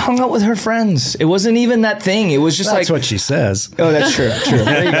hung out with her friends. It wasn't even that thing. It was just that's what she says. Oh, that's true.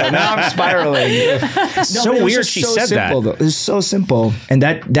 There you go. Now I'm spiraling. So weird she said simple, that. It was so simple. And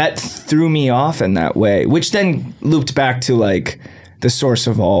that threw me off in that way, which then looped back to like the source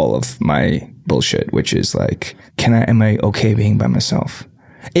of all of my bullshit, which is like, am I okay being by myself?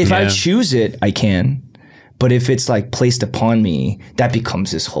 If I choose it, I can. But if it's like placed upon me, that becomes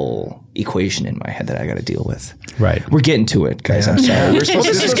this whole equation in my head that I got to deal with. Right. We're getting to it, guys. I'm sorry. This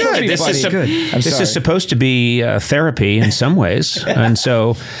is good. This is supposed to be therapy in some ways. And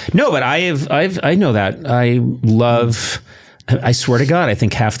so, no, but I know that. I swear to God, I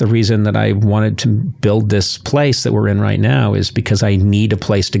think half the reason that I wanted to build this place that we're in right now is because I need a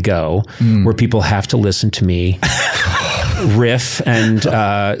place to go where people have to listen to me. riff and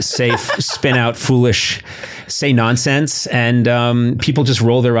spin out foolish, say nonsense, and people just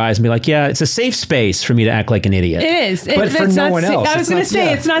roll their eyes and be like, yeah, it's a safe space for me to act like an idiot. It is. But for no one else. I was going to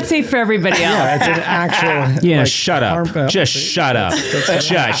say, it's not safe for everybody else. Yeah, it's an actual... Yeah, shut up. Just shut up.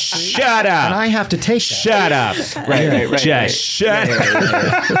 Just shut up. And I have to take that. Shut up. Right. Just shut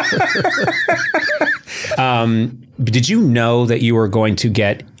up. Did you know that you were going to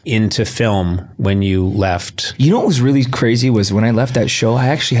get into film when you left? You know what was really crazy was when I left that show, I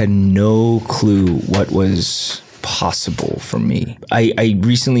actually had no clue what was possible for me. I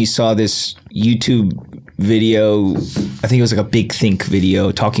recently saw this YouTube video, I think it was like a Big Think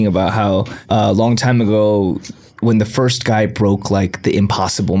video, talking about how a long time ago, when the first guy broke like the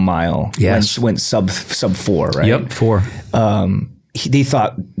impossible mile, went sub 4, right? Yep, 4. They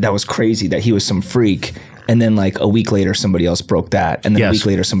thought that was crazy, that he was some freak. And then like a week later, somebody else broke that. And then a week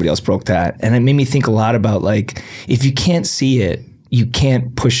later, somebody else broke that. And it made me think a lot about like, if you can't see it, you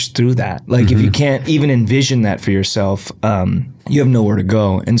can't push through that. Like if you can't even envision that for yourself, you have nowhere to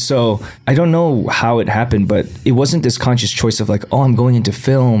go. And so I don't know how it happened, but it wasn't this conscious choice of like, oh, I'm going into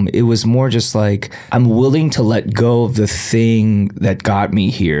film. It was more just like, I'm willing to let go of the thing that got me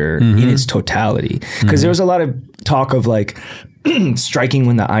here in its totality. Because there was a lot of talk of like, striking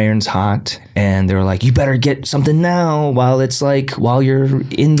when the iron's hot, and they were like, you better get something now while you're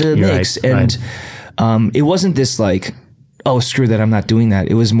in the mix. Right, and it wasn't this like, oh, screw that, I'm not doing that.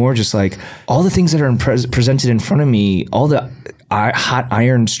 It was more just like all the things that are presented in front of me, all the hot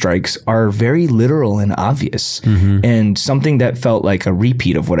iron strikes are very literal and obvious, and something that felt like a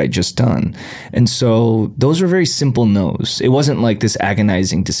repeat of what I'd just done. And so those were very simple no's. It wasn't like this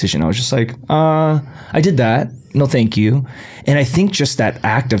agonizing decision. I was just like, I did that. No, thank you. And I think just that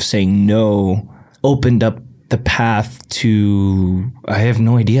act of saying no opened up the path to, I have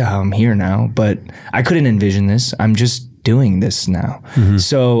no idea how I'm here now, but I couldn't envision this. I'm just doing this now.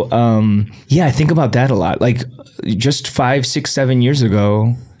 So, I think about that a lot. Like just 5, 6, 7 years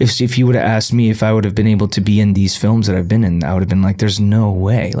ago, if you would have asked me if I would have been able to be in these films that I've been in, I would have been like, there's no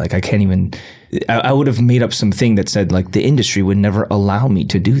way. Like I can't even, I would have made up something that said like the industry would never allow me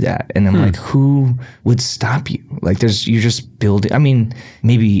to do that. And I'm like, who would stop you? Like you're just building. I mean,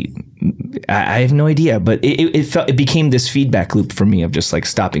 maybe I have no idea, but it became this feedback loop for me of just like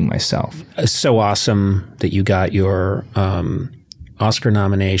stopping myself. So awesome that you got your Oscar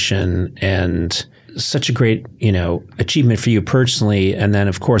nomination, and such a great, achievement for you personally. And then,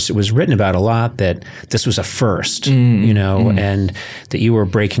 of course, it was written about a lot that this was a first, and that you were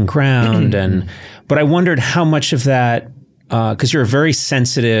breaking ground. But I wondered how much of that, because you're a very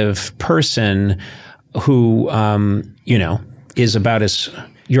sensitive person who, is about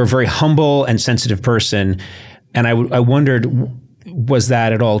you're a very humble and sensitive person. And I wondered, was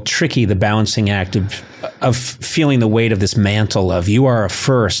that at all tricky, the balancing act of feeling the weight of this mantle of you are a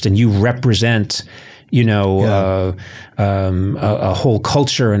first and you represent, a whole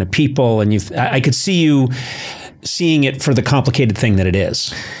culture and a people, and I could see you seeing it for the complicated thing that it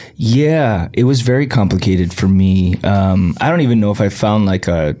is. Yeah, it was very complicated for me. I don't even know if I found like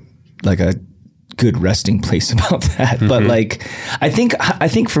a good resting place about that, but like I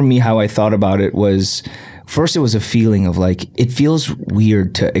think for me how I thought about it was, first, it was a feeling of like, it feels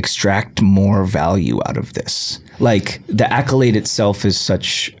weird to extract more value out of this. Like the accolade itself is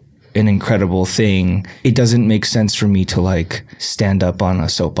such an incredible thing. It doesn't make sense for me to like stand up on a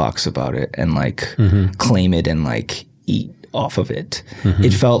soapbox about it and like claim it and like eat off of it.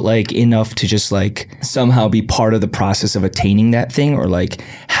 It felt like enough to just like somehow be part of the process of attaining that thing, or like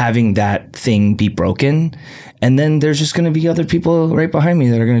having that thing be broken. And then there's just going to be other people right behind me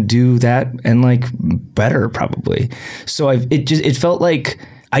that are going to do that and like better probably. So it felt like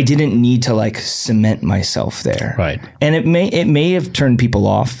I didn't need to like cement myself there. Right. And it may have turned people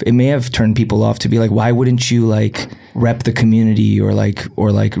off. It may have turned people off to be like, why wouldn't you like rep the community or like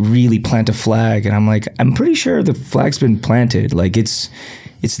really plant a flag? And I'm like, I'm pretty sure the flag's been planted. Like it's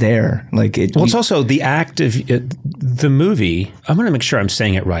there. Like it. Well, it's also the act of the movie. I'm going to make sure I'm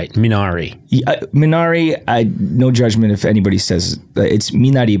saying it right. Minari. Minari. No judgment if anybody says it's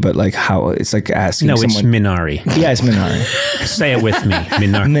Minari, but like how it's like asking. No, someone. It's Minari. Yeah, it's Minari. Say it with me.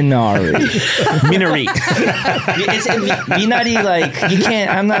 Minari. Minari. It's Minari. Like you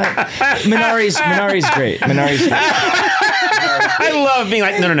can't. I'm not. Minari's great. Minari's great. I love being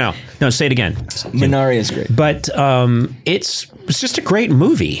like no. Say it again. Minari is great, but it's just a great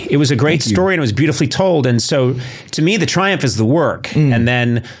movie. It was a great story and it was beautifully told. And so to me, the triumph is the work. And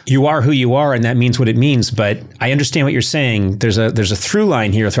then you are who you are, and that means what it means. But I understand what you're saying. There's a through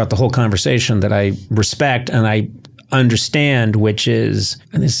line here throughout the whole conversation that I respect, and understand, which is,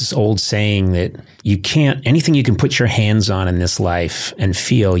 and there's this old saying that you can't, anything you can put your hands on in this life and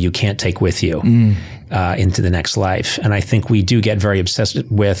feel, you can't take with you into the next life. And I think we do get very obsessed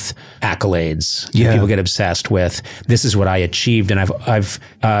with accolades. Yeah. People get obsessed with, this is what I achieved. And I've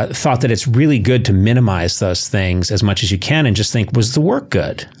thought that it's really good to minimize those things as much as you can and just think, was the work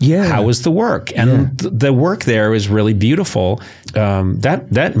good? Yeah. How was the work? And the work there is really beautiful.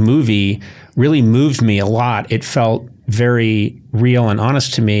 That movie really moved me a lot. It felt very real and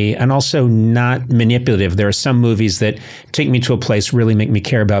honest to me, and also not manipulative. There are some movies that take me to a place, really make me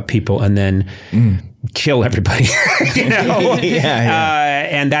care about people, and then kill everybody. You know?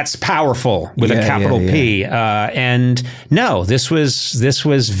 And that's powerful with a capital P. And no, this was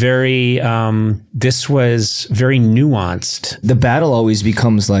very nuanced. The battle always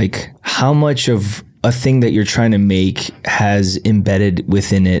becomes like, how much of a thing that you're trying to make has embedded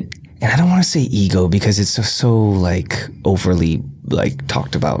within it. And I don't want to say ego because it's so like overly like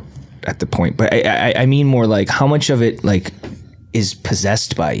talked about at the point, but I mean more like how much of it like is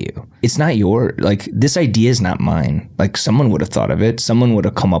possessed by you. It's not your, like, this idea is not mine. Like, someone would have thought of it. Someone would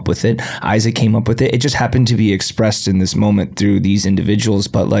have come up with it. Isaac came up with it. It just happened to be expressed in this moment through these individuals.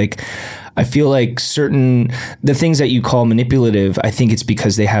 But like, I feel like the things that you call manipulative, I think it's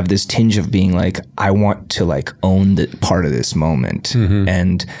because they have this tinge of being like, I want to like own the part of this moment.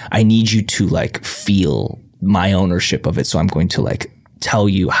 And I need you to like feel my ownership of it. So I'm going to like tell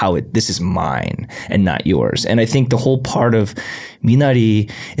you how this is mine and not yours. And I think the whole part of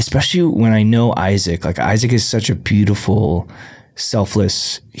Minari, especially when I know Isaac, like Isaac is such a beautiful,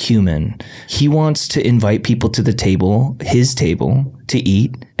 selfless human. He wants to invite people to the table, his table, to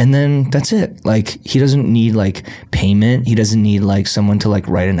eat, and then that's it. Like, he doesn't need like payment. He doesn't need like someone to like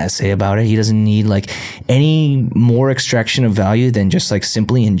write an essay about it. He doesn't need like any more extraction of value than just like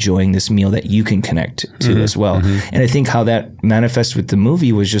simply enjoying this meal that you can connect to as well. And I think how that manifests with the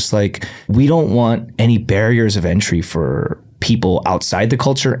movie was just like, we don't want any barriers of entry for people outside the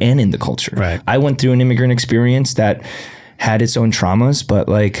culture and in the culture. Right. I went through an immigrant experience that had its own traumas, but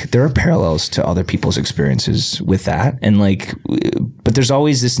like there are parallels to other people's experiences with that. And like, but there's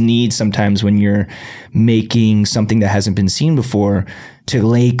always this need sometimes when you're making something that hasn't been seen before to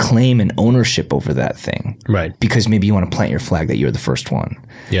lay claim and ownership over that thing. Right. Because maybe you want to plant your flag that you're the first one.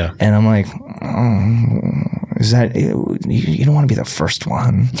 Yeah. And I'm like, is that, you don't want to be the first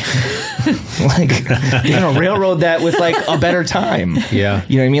one. Like, you're going to railroad that with like a better time. Yeah.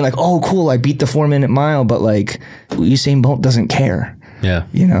 You know what I mean? Like, oh, cool, I beat the 4-minute mile, but like Usain Bolt doesn't care. Yeah.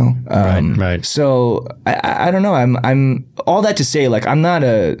 You know? Right. So I don't know. I'm all that to say, like, I'm not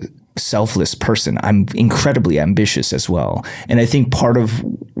a selfless person. I'm incredibly ambitious as well. And I think part of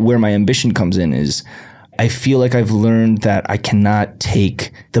where my ambition comes in is I feel like I've learned that I cannot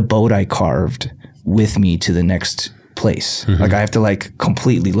take the boat I carved with me to the next place. Like, I have to like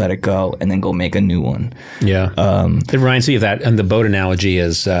completely let it go and then go make a new one. Yeah. It reminds me of that. And the boat analogy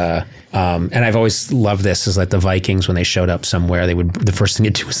is, and I've always loved this, is like the Vikings, when they showed up somewhere, the first thing to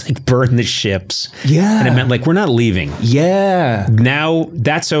do was like burn the ships. Yeah. And it meant like, we're not leaving. Yeah. Now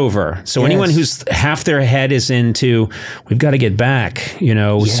that's over. So anyone who's half their head is into, we've got to get back, you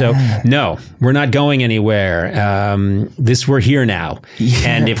know? Yeah. So no, we're not going anywhere. We're here now. Yeah.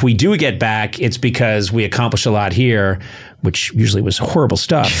 And if we do get back, it's because we accomplished a lot here, which usually was horrible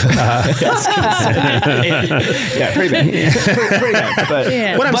stuff. Yeah, pretty bad. Pretty bad.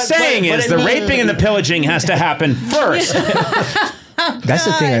 But, what I'm saying is the raping and the pillaging has to happen first. That's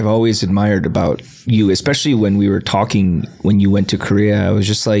the thing I've always admired about you, especially when we were talking when you went to Korea. I was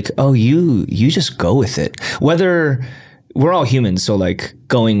just like, oh, you just go with it. Whether we're all humans, so like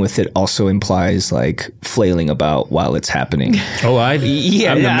going with it also implies like flailing about while it's happening. Oh, I'm the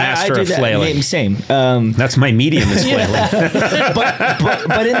master of flailing. Same. That's my medium is flailing.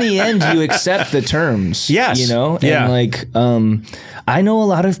 but in the end, you accept the terms. Yes. You know? Yeah. And like, I know a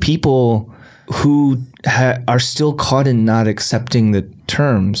lot of people who are still caught in not accepting the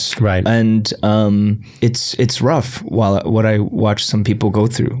terms. Right. And it's rough what I watch some people go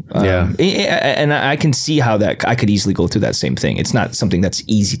through. And I can see how that I could easily go through that same thing. It's not something that's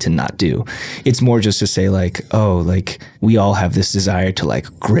easy to not do. It's more just to say like, oh, like we all have this desire to like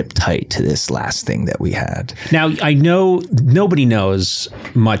grip tight to this last thing that we had. Now, I know nobody knows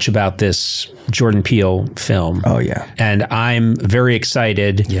much about this Jordan Peele film. Oh, yeah. And I'm very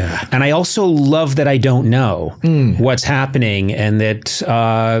excited. Yeah. And I also love that I don't know what's happening and that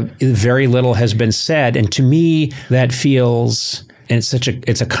very little has been said. And to me, that feels...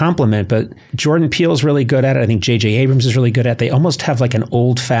 it's a compliment, but Jordan Peele's really good at it. I think J.J. Abrams is really good at it. They almost have like an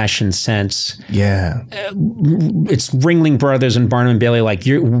old-fashioned sense. Yeah. It's Ringling Brothers and Barnum and Bailey, like,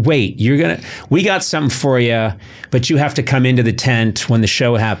 we got something for you, but you have to come into the tent when the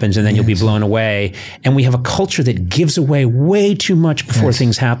show happens, and then you'll be blown away. And we have a culture that gives away way too much before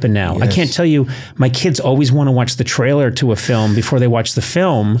things happen now. I can't tell you, my kids always want to watch the trailer to a film before they watch the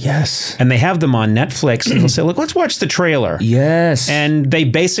film. Yes. And they have them on Netflix, and they'll say, look, let's watch the trailer. Yes. And they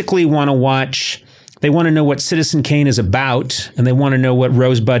basically want to watch... They want to know what Citizen Kane is about, and they want to know what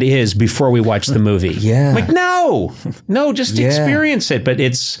Rosebud is before we watch the movie. Yeah. I'm like, no, just experience it. But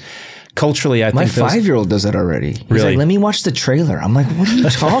it's culturally, I think my 5-year-old does that already. He's really? Like, let me watch the trailer. I'm like, what are you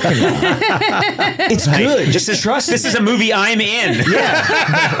talking about? It's good. Just trust. This is a movie I'm in. Yeah.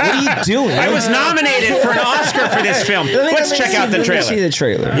 What are you doing? I was nominated for an Oscar for this film. Let's check out the trailer. Let me see the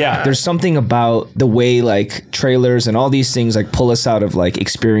trailer. Yeah. There's something about the way like trailers and all these things like pull us out of like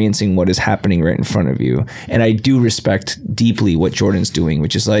experiencing what is happening right in front of you. And I do respect deeply what Jordan's doing,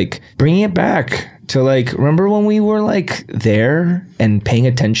 which is like bringing it back to like, remember when we were like there and paying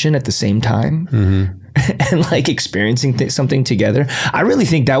attention at the same time? Mm-hmm. And like experiencing something together. I really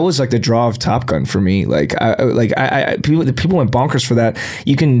think that was like the draw of Top Gun for me. Like, people went bonkers for that.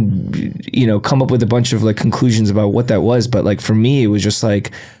 You can, come up with a bunch of like conclusions about what that was, but like for me, it was just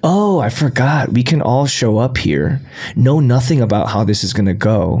like, oh, I forgot. We can all show up here, know nothing about how this is going to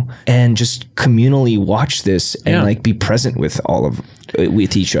go, and just communally watch this and like be present with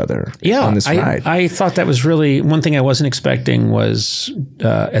each other. Yeah, on this ride. I thought that was really one thing I wasn't expecting was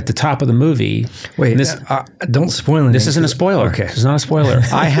at the top of the movie. Wait. Don't spoil anything. This isn't a spoiler. Okay. It's not a spoiler.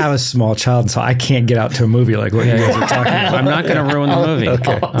 I have a small child, so I can't get out to a movie like what you guys are talking about. I'm not going to ruin the movie.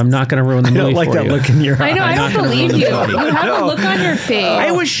 Okay. I'm not going to ruin the movie. I don't like that look in your eye. I know. I don't believe you. You have a look on your face.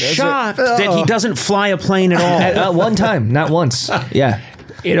 I was shocked that he doesn't fly a plane at all. At one time, not once. Yeah.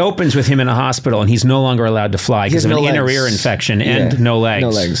 It opens with him in a hospital, and he's no longer allowed to fly because of an inner ear infection and no legs. No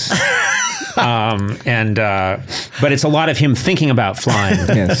legs. But it's a lot of him thinking about flying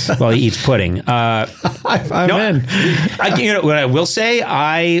while he eats pudding. I'm in. What I will say,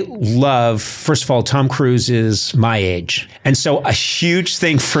 I love, first of all, Tom Cruise is my age. And so a huge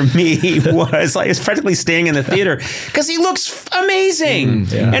thing for me was like, it's practically staying in the theater because he looks amazing.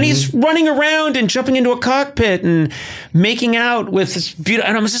 And he's running around and jumping into a cockpit and making out with this beautiful,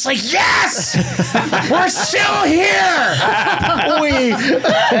 and I was just like, yes, we're still here.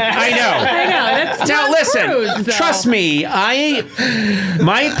 I know. That's now Tom listen, Cruise, trust me,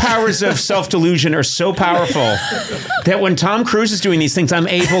 my powers of self-delusion are so powerful that when Tom Cruise is doing these things, I'm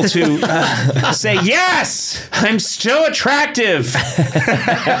able to say, yes, I'm still attractive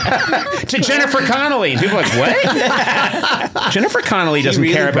to Jennifer Connelly. And people are like, what? Jennifer Connelly doesn't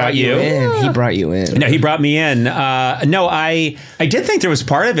care about you. He brought you in. No, he brought me in. No, I did think there was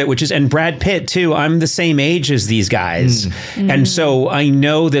part of it, which is, and Brad Pitt too, I'm the same age as these guys. And so I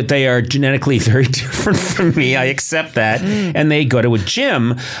know that they are genetically very different from me. I accept that. And they go to a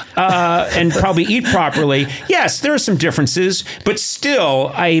gym and probably eat properly. Yes, there are some differences, but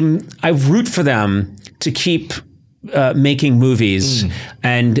still, I root for them to keep making movies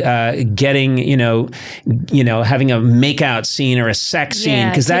and getting, having a makeout scene or a sex scene,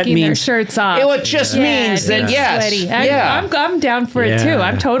 because that means their shirts off. It just means that I'm down for it too.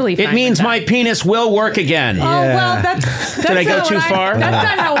 I'm totally fine. It means my penis will work again. Oh well, that's did I go too far? That's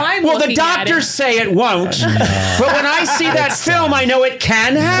not how I'm. Well, the doctors say it won't, but when I see that film, I know it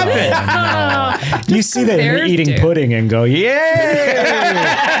can happen. You see that you're eating pudding and go, yeah.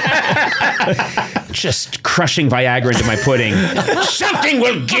 Just crushing Viagra into my pudding. Something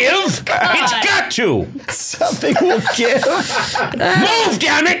will give. It's got to. Something will give. Move,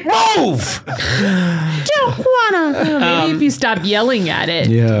 damn it, move. Don't wanna. Maybe if you stop yelling at it.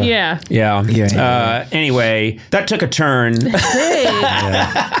 Yeah. Anyway, that took a turn.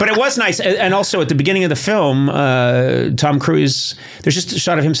 But it was nice. And also at the beginning of the film, Tom Cruise, there's just a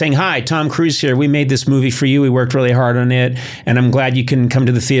shot of him saying, hi, Tom Cruise here. We made this movie for you. We worked really hard on it. And I'm glad you can come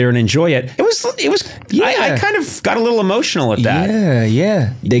to the theater and enjoy it. It was I kind of got a little emotional at that.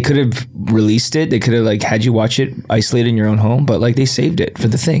 Yeah. They could have released it. They could have like had you watch it isolated in your own home, but like they saved it for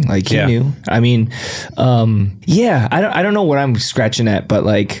the thing. Like you knew. I mean, I don't know what I'm scratching at, but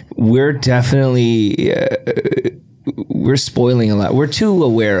like we're definitely we're spoiling a lot. We're too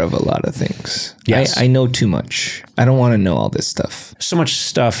aware of a lot of things. Yes. I know too much. I don't want to know all this stuff. So much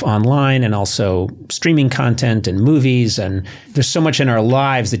stuff online and also streaming content and movies. And there's so much in our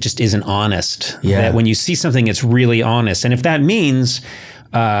lives that just isn't honest. Yeah. That when you see something, it's really honest. And if that means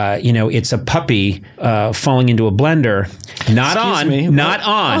it's a puppy falling into a blender. Not on.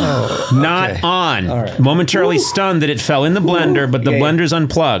 Right. Momentarily stunned that it fell in the blender, but the blender's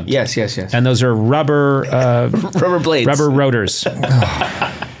unplugged. Yes. And those are rubber rubber blades, rubber rotors.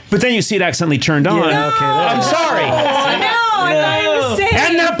 But then you see it accidentally turned on. Yeah, okay, I'm sorry. I thought it was safe.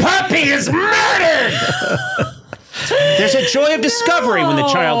 And the puppy is murdered. There's a joy of discovery when the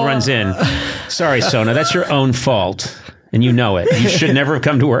child runs in. Sorry, Sona, that's your own fault. And you know it. You should never have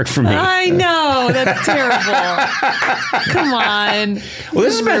come to work for me. I know. That's terrible. Come on. Well,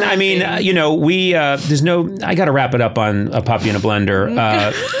 this has been, I got to wrap it up on a puppy in a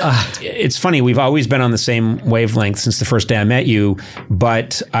blender. It's funny. We've always been on the same wavelength since the first day I met you,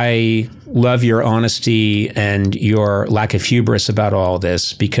 but I love your honesty and your lack of hubris about all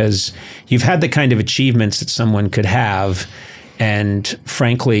this, because you've had the kind of achievements that someone could have and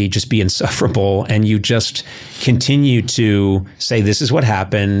frankly just be insufferable, and you just continue to say, this is what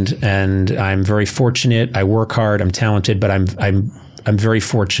happened, and I'm very fortunate, I work hard, I'm talented, but I'm very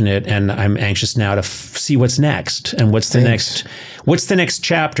fortunate, and I'm anxious now to see what's next, and what's the next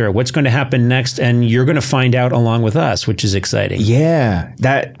chapter, what's going to happen next, and you're going to find out along with us, which is exciting. Yeah,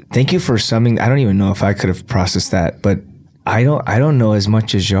 thank you for summing. I don't even know if I could have processed that, but I don't know as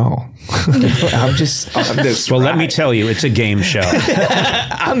much as y'all. I'm just on this Well, ride. let me tell you, it's a game show.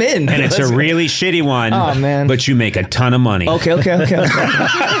 I'm in. And it's a really shitty one. Oh, man. But you make a ton of money. Okay. All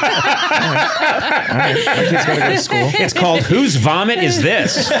right. My kid's gotta go to school. It's called Whose Vomit Is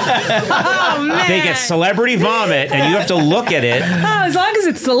This? Oh, man. They get celebrity vomit, and you have to look at it. Oh, as long as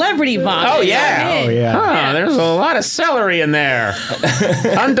it's celebrity vomit. Oh, yeah. Yeah. There's a lot of celery in there.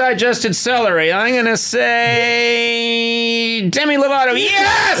 Undigested celery. I'm going to say Demi Lovato.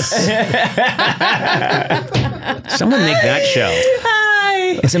 Yes! Someone make that show.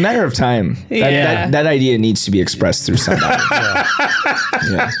 It's a matter of time. That idea needs to be expressed through somebody.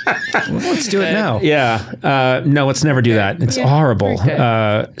 Well, let's do it now. No, let's never do that. It's horrible.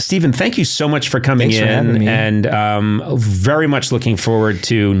 Stephen, thank you so much for coming Thanks for having me. And very much looking forward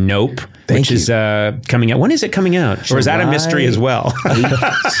to Nope, which is coming out. When is it coming out? Or is that a mystery as well?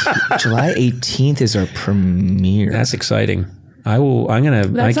 July 18th is our premiere. That's exciting. I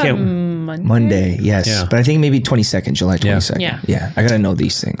can't. Monday, yes. Yeah. But I think maybe 22nd, July 22nd. Yeah. I got to know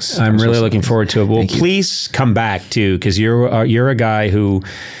these things. I'm really looking forward to it. Well, Thank you. please come back too, because you're a guy who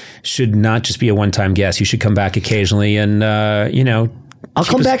should not just be a one-time guest. You should come back occasionally, and I'll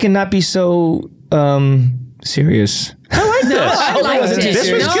come back and not be so serious. I like this. I liked it.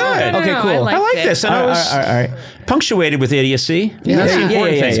 This was good. Okay, cool. I like this. And I was All right. punctuated with idiocy. Yeah. That's the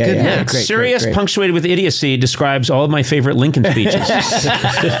important thing. Yeah. Great, Serious, great. punctuated with idiocy describes all of my favorite Lincoln speeches.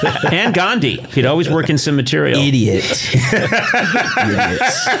 And Gandhi. He'd always work in some material. Idiot. Idiots.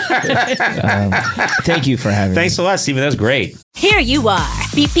 Thank you for having me. Thanks a lot, Stephen. That was great. Here you are,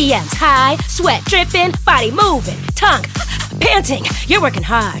 BPMs high, sweat dripping, body moving, tongue panting. You're working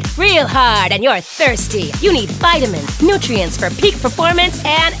hard, real hard, and you're thirsty. You need vitamins, nutrients for peak performance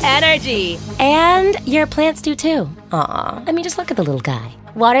and energy. And your plants do too. Aw, I mean, just look at the little guy.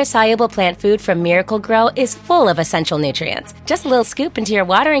 Water-soluble plant food from Miracle Grow is full of essential nutrients. Just a little scoop into your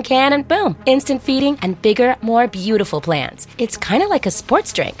watering can and boom, instant feeding and bigger, more beautiful plants. It's kind of like a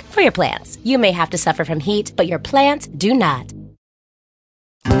sports drink for your plants. You may have to suffer from heat, but your plants do not.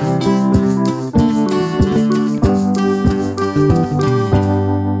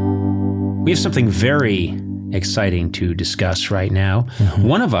 We have something very exciting to discuss right now. Mm-hmm.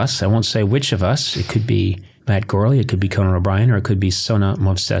 One of us, I won't say which of us, it could be Matt Gorley, it could be Conan O'Brien, or it could be Sona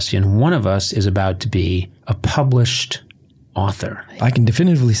Movsesian. One of us is about to be a published author. I can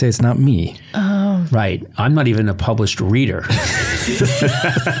definitively say it's not me. Right. I'm not even a published reader. Not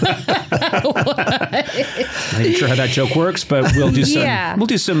even sure how that joke works, but we'll do some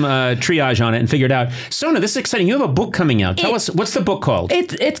triage on it and figure it out. Sona, this is exciting. You have a book coming out. Tell us, what's the book called?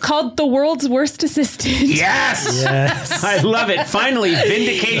 It's called The World's Worst Assistant. Yes! I love it. Finally,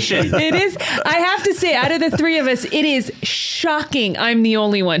 vindication. It is. I have to say, out of the three of us, it is shocking I'm the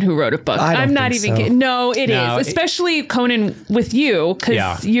only one who wrote a book. I'm not even kidding. No, it is. Especially Conan with you,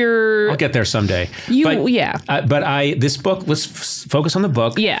 because you're... I'll get there someday. This book, let's focus on the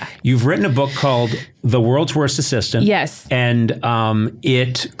book. Yeah. You've written a book called The World's Worst Assistant. Yes. And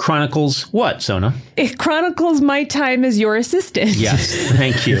it chronicles what, Sona? It chronicles my time as your assistant. Yes.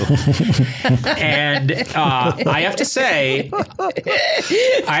 Thank you. And I have to say,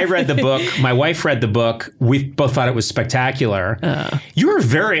 I read the book. My wife read the book. We both thought it was spectacular. You were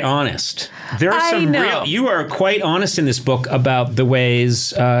very honest. There are some you are quite honest in this book about the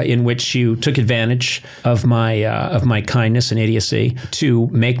ways in which you took advantage of my kindness and idiocy to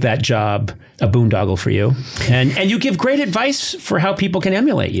make that job a boondoggle for you. And you give great advice for how people can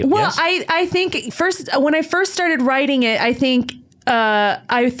emulate you. Well, yes? I think when I first started writing it, I think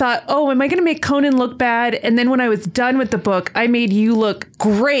I thought, am I going to make Conan look bad? And then when I was done with the book, I made you look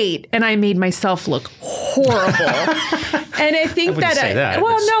great and I made myself look horrible. And I think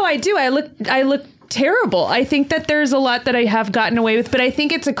I do. I look terrible. I think that there's a lot that I have gotten away with, but I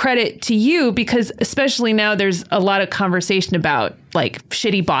think it's a credit to you because especially now there's a lot of conversation about like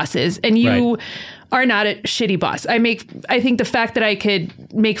shitty bosses and you are not a shitty boss. I think the fact that I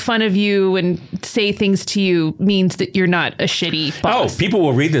could make fun of you and say things to you means that you're not a shitty boss. Oh, people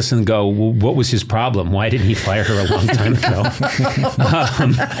will read this and go, well, what was his problem? Why didn't he fire her a long time ago?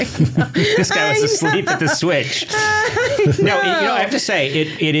 This guy was asleep at the switch. No, I have to say,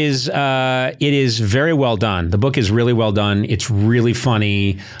 it is very well done. The book is really well done. It's really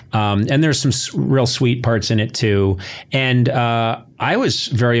funny. And there's some real sweet parts in it too. And I was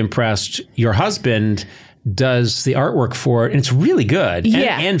very impressed. Your husband does the artwork for it, and it's really good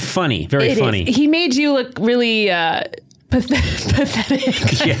and funny, very funny. He made you look really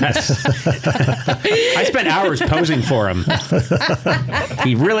pathetic. Yes. I spent hours posing for him.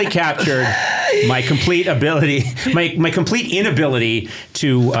 He really captured my complete ability, my complete inability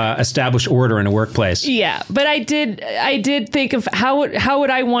to establish order in a workplace. Yeah, but I did think of how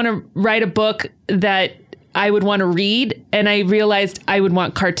would I want to write a book that I would want to read, and I realized I would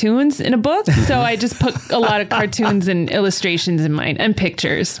want cartoons in a book, so I just put a lot of cartoons and illustrations in mine, and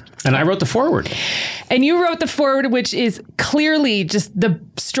pictures. And I wrote the foreword. And you wrote the foreword, which is clearly just the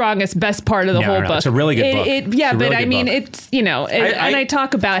strongest, best part of the whole book. It's a really good book. It's, and I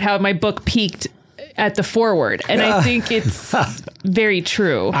talk about how my book peaked at the foreword, and I think it's very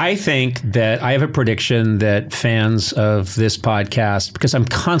true. I think that I have a prediction that fans of this podcast, because I'm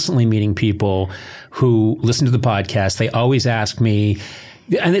constantly meeting people who listen to the podcast, they always ask me,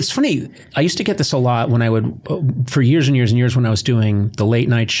 and it's funny, I used to get this a lot when I would, for years and years and years when I was doing the late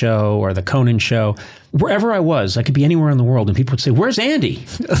night show or the Conan show, wherever I was, I could be anywhere in the world, and people would say, "Where's Andy?"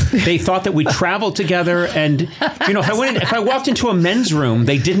 They thought that we traveled together, and if I walked into a men's room,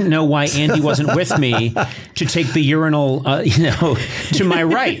 they didn't know why Andy wasn't with me to take the urinal, to my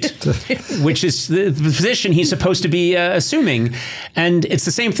right, which is the position he's supposed to be assuming. And it's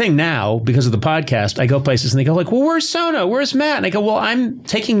the same thing now because of the podcast. I go places and they go like, "Well, where's Sona? Where's Matt?" And I go, "Well, I'm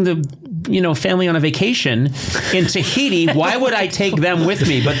taking the family on a vacation in Tahiti. Why would I take them with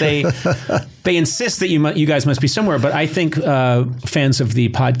me?" But they insist that you guys must be somewhere. But I think fans of the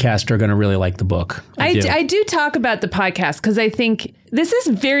podcast are going to really like the book. I do talk about the podcast because I think this is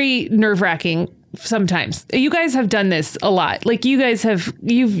very nerve-wracking sometimes. You guys have done this a lot. Like you guys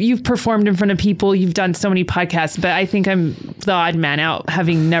you've performed in front of people. You've done so many podcasts, but I think I'm the odd man out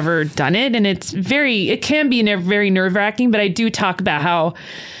having never done it. And it can be very nerve-wracking, but I do talk about how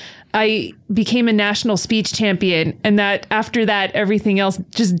I became a national speech champion, and that after that, everything else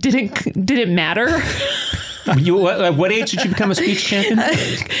just didn't matter. What age did you become a speech champion?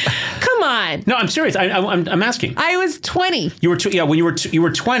 Come on. No, I'm serious. I'm asking. I was 20. You were when you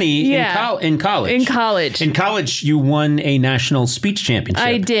were 20 in college. In college. In college, you won a national speech championship.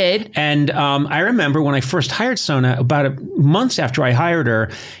 I did. And I remember when I first hired Sona, about months after I hired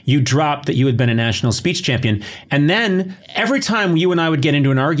her, you dropped that you had been a national speech champion. And then every time you and I would get into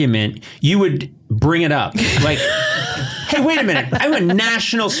an argument, you would bring it up. Like, hey, wait a minute. I'm a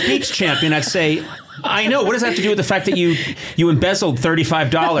national speech champion. I'd say, I know. What does that have to do with the fact that you embezzled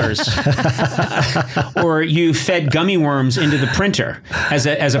 $35 or you fed gummy worms into the printer as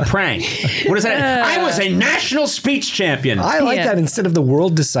a prank? What is that? I was a national speech champion. I like that. Instead of the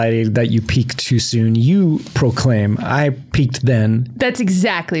world deciding that you peaked too soon, you proclaim, I peaked then. That's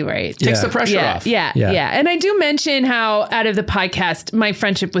exactly right. Takes the pressure off. Yeah. And I do mention how out of the podcast, my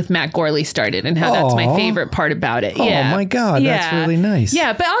friendship with Matt Gorley started and how that's my favorite part about it. Oh my God. That's really nice.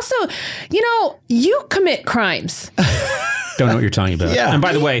 Yeah. But also, you commit crimes. Don't know what you're talking about. Yeah. And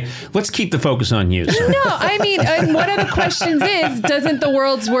by the way, let's keep the focus on you. So. No, I mean, one of the questions is, doesn't the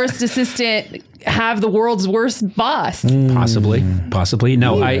world's worst assistant have the world's worst boss? Possibly.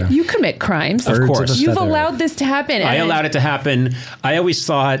 No, you commit crimes. Of course. You've allowed this to happen. I allowed it to happen. I always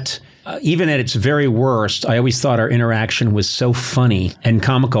thought, even at its very worst, I always thought our interaction was so funny and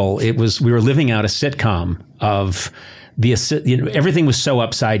comical. We were living out a sitcom of everything was so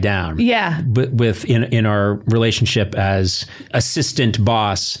upside down. Yeah. In our relationship as assistant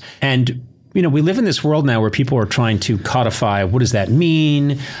boss. And, we live in this world now where people are trying to codify what does that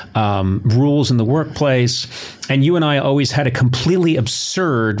mean, rules in the workplace. And you and I always had a completely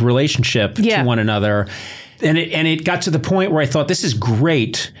absurd relationship to one another. And it got to the point where I thought, this is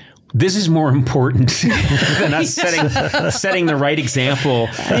great. this is more important than us setting the right example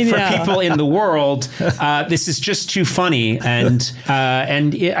for people in the world. This is just too funny, and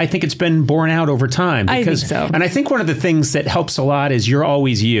I think it's been borne out over time. I think so. And I think one of the things that helps a lot is you're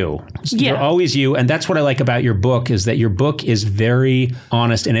always you. You're always you, and that's what I like about your book, is that your book is very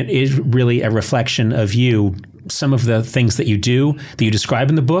honest, and it is really a reflection of you. Some of the things that you do, that you describe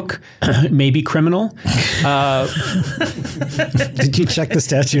in the book, may be criminal. Did you check the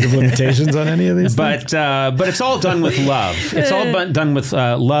statute of limitations on any of these things? But it's all done with love. It's all done with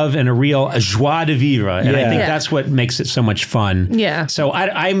love and a real joie de vivre. And I think that's what makes it so much fun. Yeah. So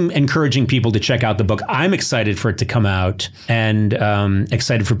I'm encouraging people to check out the book. I'm excited for it to come out, and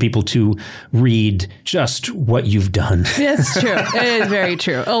excited for people to read just what you've done. That's true. It is very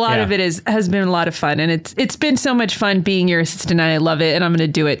true. A lot of it has been a lot of fun, and it's been so much fun being your assistant, and I love it, and I'm going to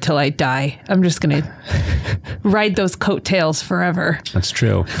do it till I die. I'm just going to ride those coattails forever. That's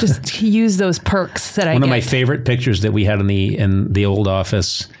true. Just use those perks that I get. One of my favorite pictures that we had in the old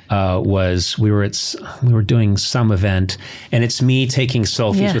office was we were doing some event, and it's me taking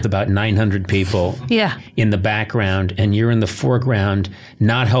selfies with about 900 people in the background, and you're in the foreground,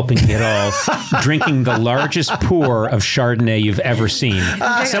 not helping me at all, drinking the largest pour of Chardonnay you've ever seen.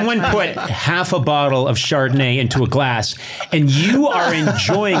 Someone put half a bottle of Chardonnay into a glass, and you are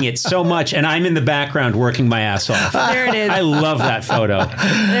enjoying it so much, and I'm in the background working my ass off. There it is. I love that photo.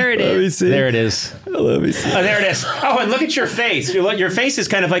 There it is. Let me see. There it is. Let me see. Oh, there it is. Oh, and look at your face. Your face is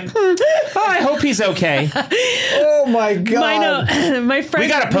kind of like, I hope he's okay. Oh my God. My friend we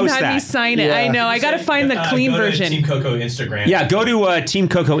gotta post had that. me sign it. I know. I got to find the clean version. Team Coco Instagram. Yeah, go to Team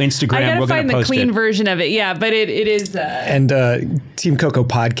Coco Instagram. I got to We're find the post clean it. version of it. Yeah, but it is. And Team Coco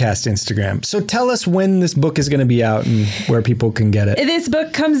podcast Instagram. So tell us when this book is going to be out and where people can get it. This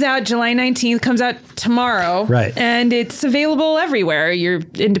book comes out July 19th, comes out tomorrow. Right. And it's available everywhere. Your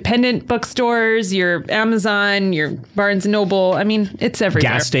independent bookstores, your Amazon, your Barnes & Noble. I mean, it's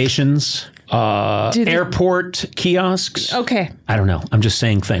everywhere. Gas stations. Airport kiosks. Okay. I don't know. I'm just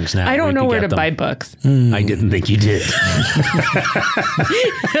saying things now. I don't know where to buy books. I didn't think you did.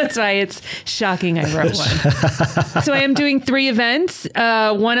 That's why it's shocking I wrote one. So I am doing 3 events.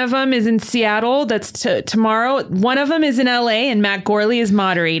 One of them is in Seattle. That's tomorrow. One of them is in LA, and Matt Gorley is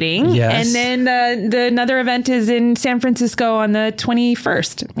moderating. Yes. And then another event is in San Francisco on the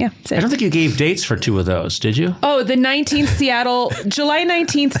 21st. Yeah. I don't think you gave dates for 2 of those, did you? Oh, the 19th Seattle, July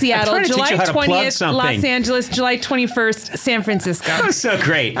 19th Seattle, July 20th Los Angeles, July 21st San Francisco. That's so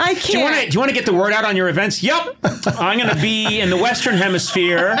great. I can't. Do you want to get the word out on your events? Yep. I'm going to be in the Western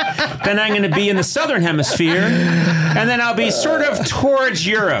Hemisphere, then I'm going to be in the Southern Hemisphere, and then I'll be sort of towards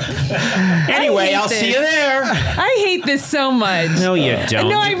Europe. Anyway, I'll see you there. I hate this so much. No, you don't.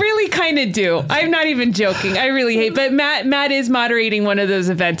 No, I really kind of do. I'm not even joking. I really hate. But Matt is moderating one of those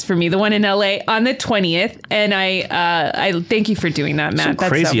events for me, the one in LA on the 20th, and I thank you for doing that, Matt. So That's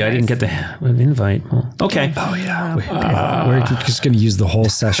crazy. so nice. I didn't get the invite. Well, okay. Oh, yeah. We're just going to use the whole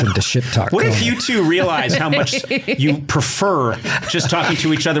session to shit talk. What if you two realize how much you prefer just talking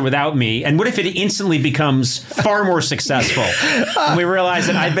to each other without me? And what if it instantly becomes far more successful? And we realize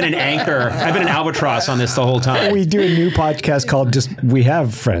that I've been an anchor, I've been an albatross on this the whole time. We do a new podcast called just We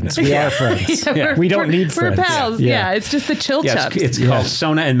Have Friends. We are friends. We don't need friends. We're pals. Yeah. It's just the chill chups. It's called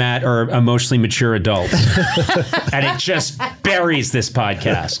Sona and Matt are emotionally mature adults. And it just buries this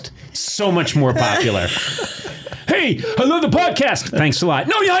podcast. So much more popular. Hey, I love the podcast. Thanks a lot.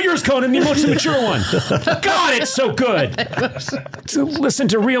 No, yeah, yours, Conan, the emotionally mature one. God, it's so good to listen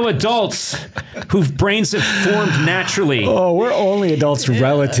to real adults whose brains have formed naturally. Oh, we're only adults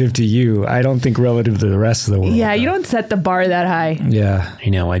relative to you. I don't think relative to the rest of the world. Yeah, you don't set the bar that high. Yeah. I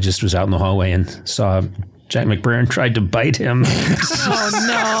know. I just was out in the hallway and saw Jack McBrien tried to bite him. Oh,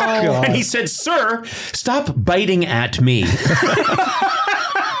 no. God. And he said, "Sir, stop biting at me."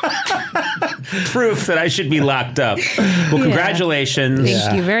 Proof that I should be locked up. Well, congratulations.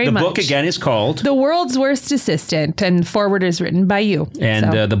 Thank you very much. The book again is called The World's Worst Assistant, and forward is written by you.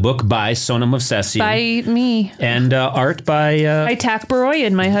 And the book by Sona Movsesian. By me. And art by... by Tak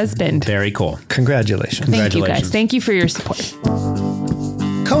Baroyan, my husband. Very cool. Congratulations. Thank you, guys. Thank you for your support.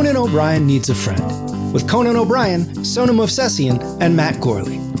 Conan O'Brien Needs a Friend. With Conan O'Brien, Sona Movsesian, and Matt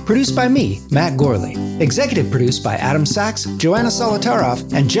Gorley. Produced by me, Matt Gorley. Executive produced by Adam Sachs, Joanna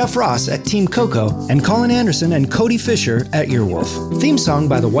Solotaroff, and Jeff Ross at Team Coco, and Colin Anderson and Cody Fisher at Earwolf. Theme song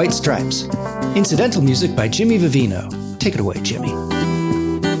by the White Stripes. Incidental music by Jimmy Vivino. Take it away, Jimmy.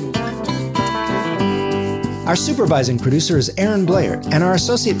 Our supervising producer is Aaron Blair, and our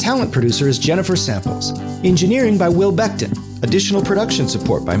associate talent producer is Jennifer Samples. Engineering by Will Beckton. Additional production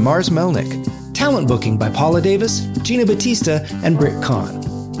support by Mars Melnick. Talent booking by Paula Davis, Gina Batista, and Britt Kahn.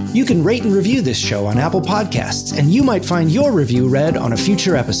 You can rate and review this show on Apple Podcasts, and you might find your review read on a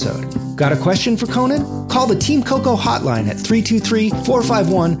future episode. Got a question for Conan? Call the Team Coco hotline at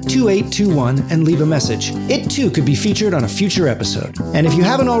 323-451-2821 and leave a message. It too could be featured on a future episode. And if you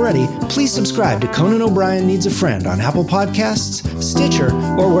haven't already, please subscribe to Conan O'Brien Needs a Friend on Apple Podcasts, Stitcher,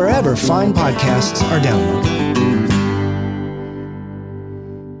 or wherever fine podcasts are downloaded.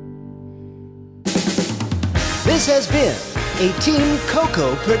 This has been a Team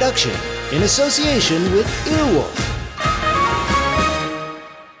Coco production in association with Earwolf.